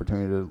gave them the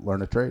opportunity to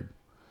learn a trade.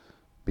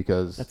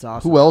 Because That's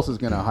awesome. who else is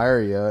going to hire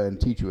you and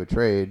teach you a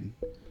trade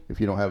if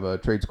you don't have a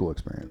trade school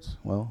experience?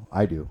 Well,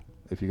 I do.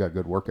 If you got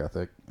good work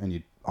ethic and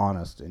you're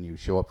honest and you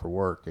show up for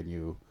work and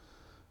you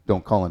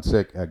don't call in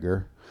sick,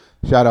 Edgar.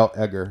 Shout out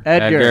Edgar.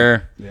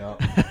 Edgar. Yeah.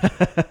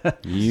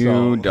 You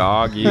So-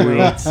 dog, You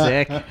you. ain't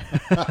sick.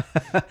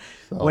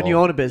 So, When you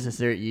own a business,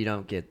 there you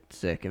don't get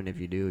sick, and if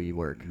you do, you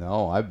work.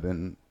 No, I've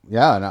been.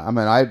 Yeah, and I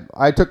mean,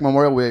 I took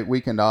Memorial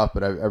Weekend off,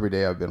 but every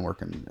day I've been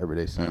working every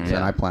day since, Yeah.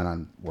 and I plan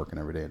on working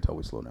every day until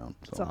we slow down.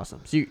 So. That's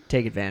awesome. So you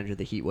take advantage of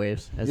the heat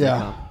waves as they Yeah,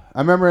 come. I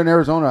remember in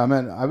Arizona. I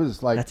mean, I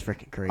was like, That's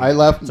freaking crazy. I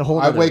left. It's a whole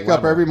I nother wake up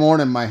level. every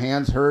morning, my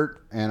hands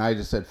hurt, and I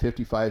just said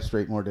 55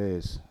 straight more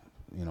days.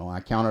 You know, I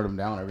counted them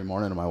down every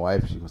morning to my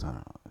wife. She goes, I don't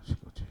know. She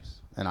goes, jeez.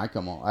 And I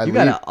come on. You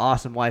got an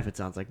awesome wife, it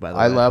sounds like, by the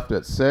way. I left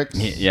at 6.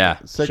 Yeah.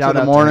 6 Shout in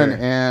the out to morning her.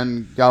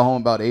 and got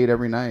home about 8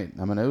 every night.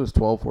 I mean, it was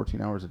 12, 14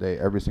 hours a day,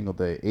 every single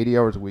day. 80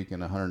 hours a week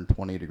in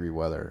 120-degree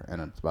weather, and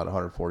it's about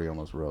 140 on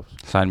those roofs.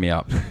 Sign me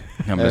up.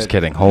 I'm just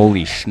kidding.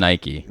 Holy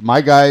shnikey.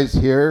 My guys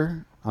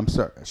here, I'm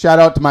sorry. Shout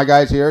out to my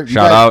guys here.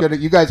 Shout out.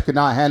 You guys could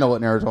not handle it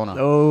in Arizona.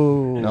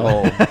 Oh.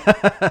 No.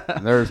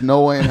 There's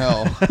no way in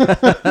hell.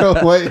 No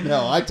way in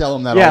hell. I tell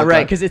them that Yeah, all the right,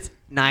 time. because it's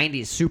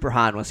 90s, super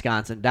hot in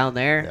Wisconsin. Down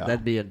there, Yeah.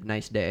 that'd be a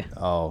nice day.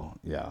 Oh,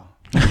 yeah.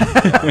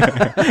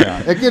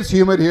 Yeah. It gets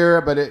humid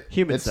here, but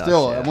Humid it's sucks,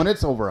 still, yeah. when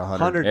it's over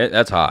 100. 100.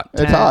 That's hot.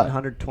 It's hot.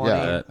 120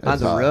 Yeah, on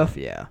it's the hot. roof,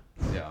 yeah.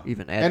 Yeah.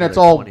 Even at And it's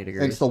another all 20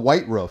 degrees. it's the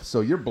white roof, so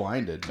you're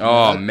blinded.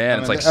 Oh, man,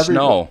 it's like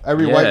snow.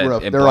 Every Yeah, white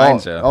roof, it they're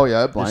blinds all. you. Oh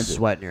yeah, it Just blinds you.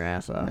 sweating your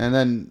ass off. And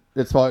then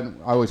it's fun.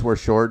 I always wear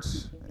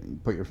shorts. You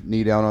put your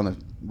knee down on the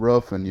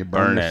roof and you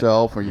burn Burn it.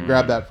 yourself, or you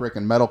grab that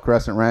freaking metal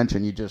crescent wrench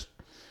and you just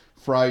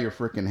fry your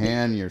freaking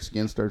hand. And your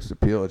skin starts to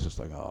peel. It's just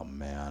like, oh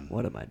man.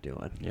 What am I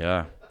doing?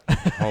 Yeah.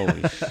 Holy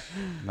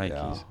Nikes.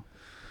 Yeah.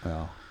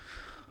 Yeah.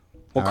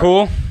 Well,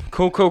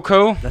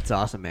 cool. That's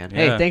awesome, man. Yeah.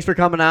 Hey, thanks for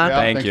coming on. Yeah,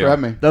 Thank thanks you. for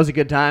having me. That was a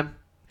good time.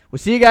 We'll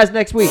see you guys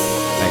next week.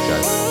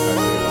 Thanks,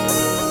 guys.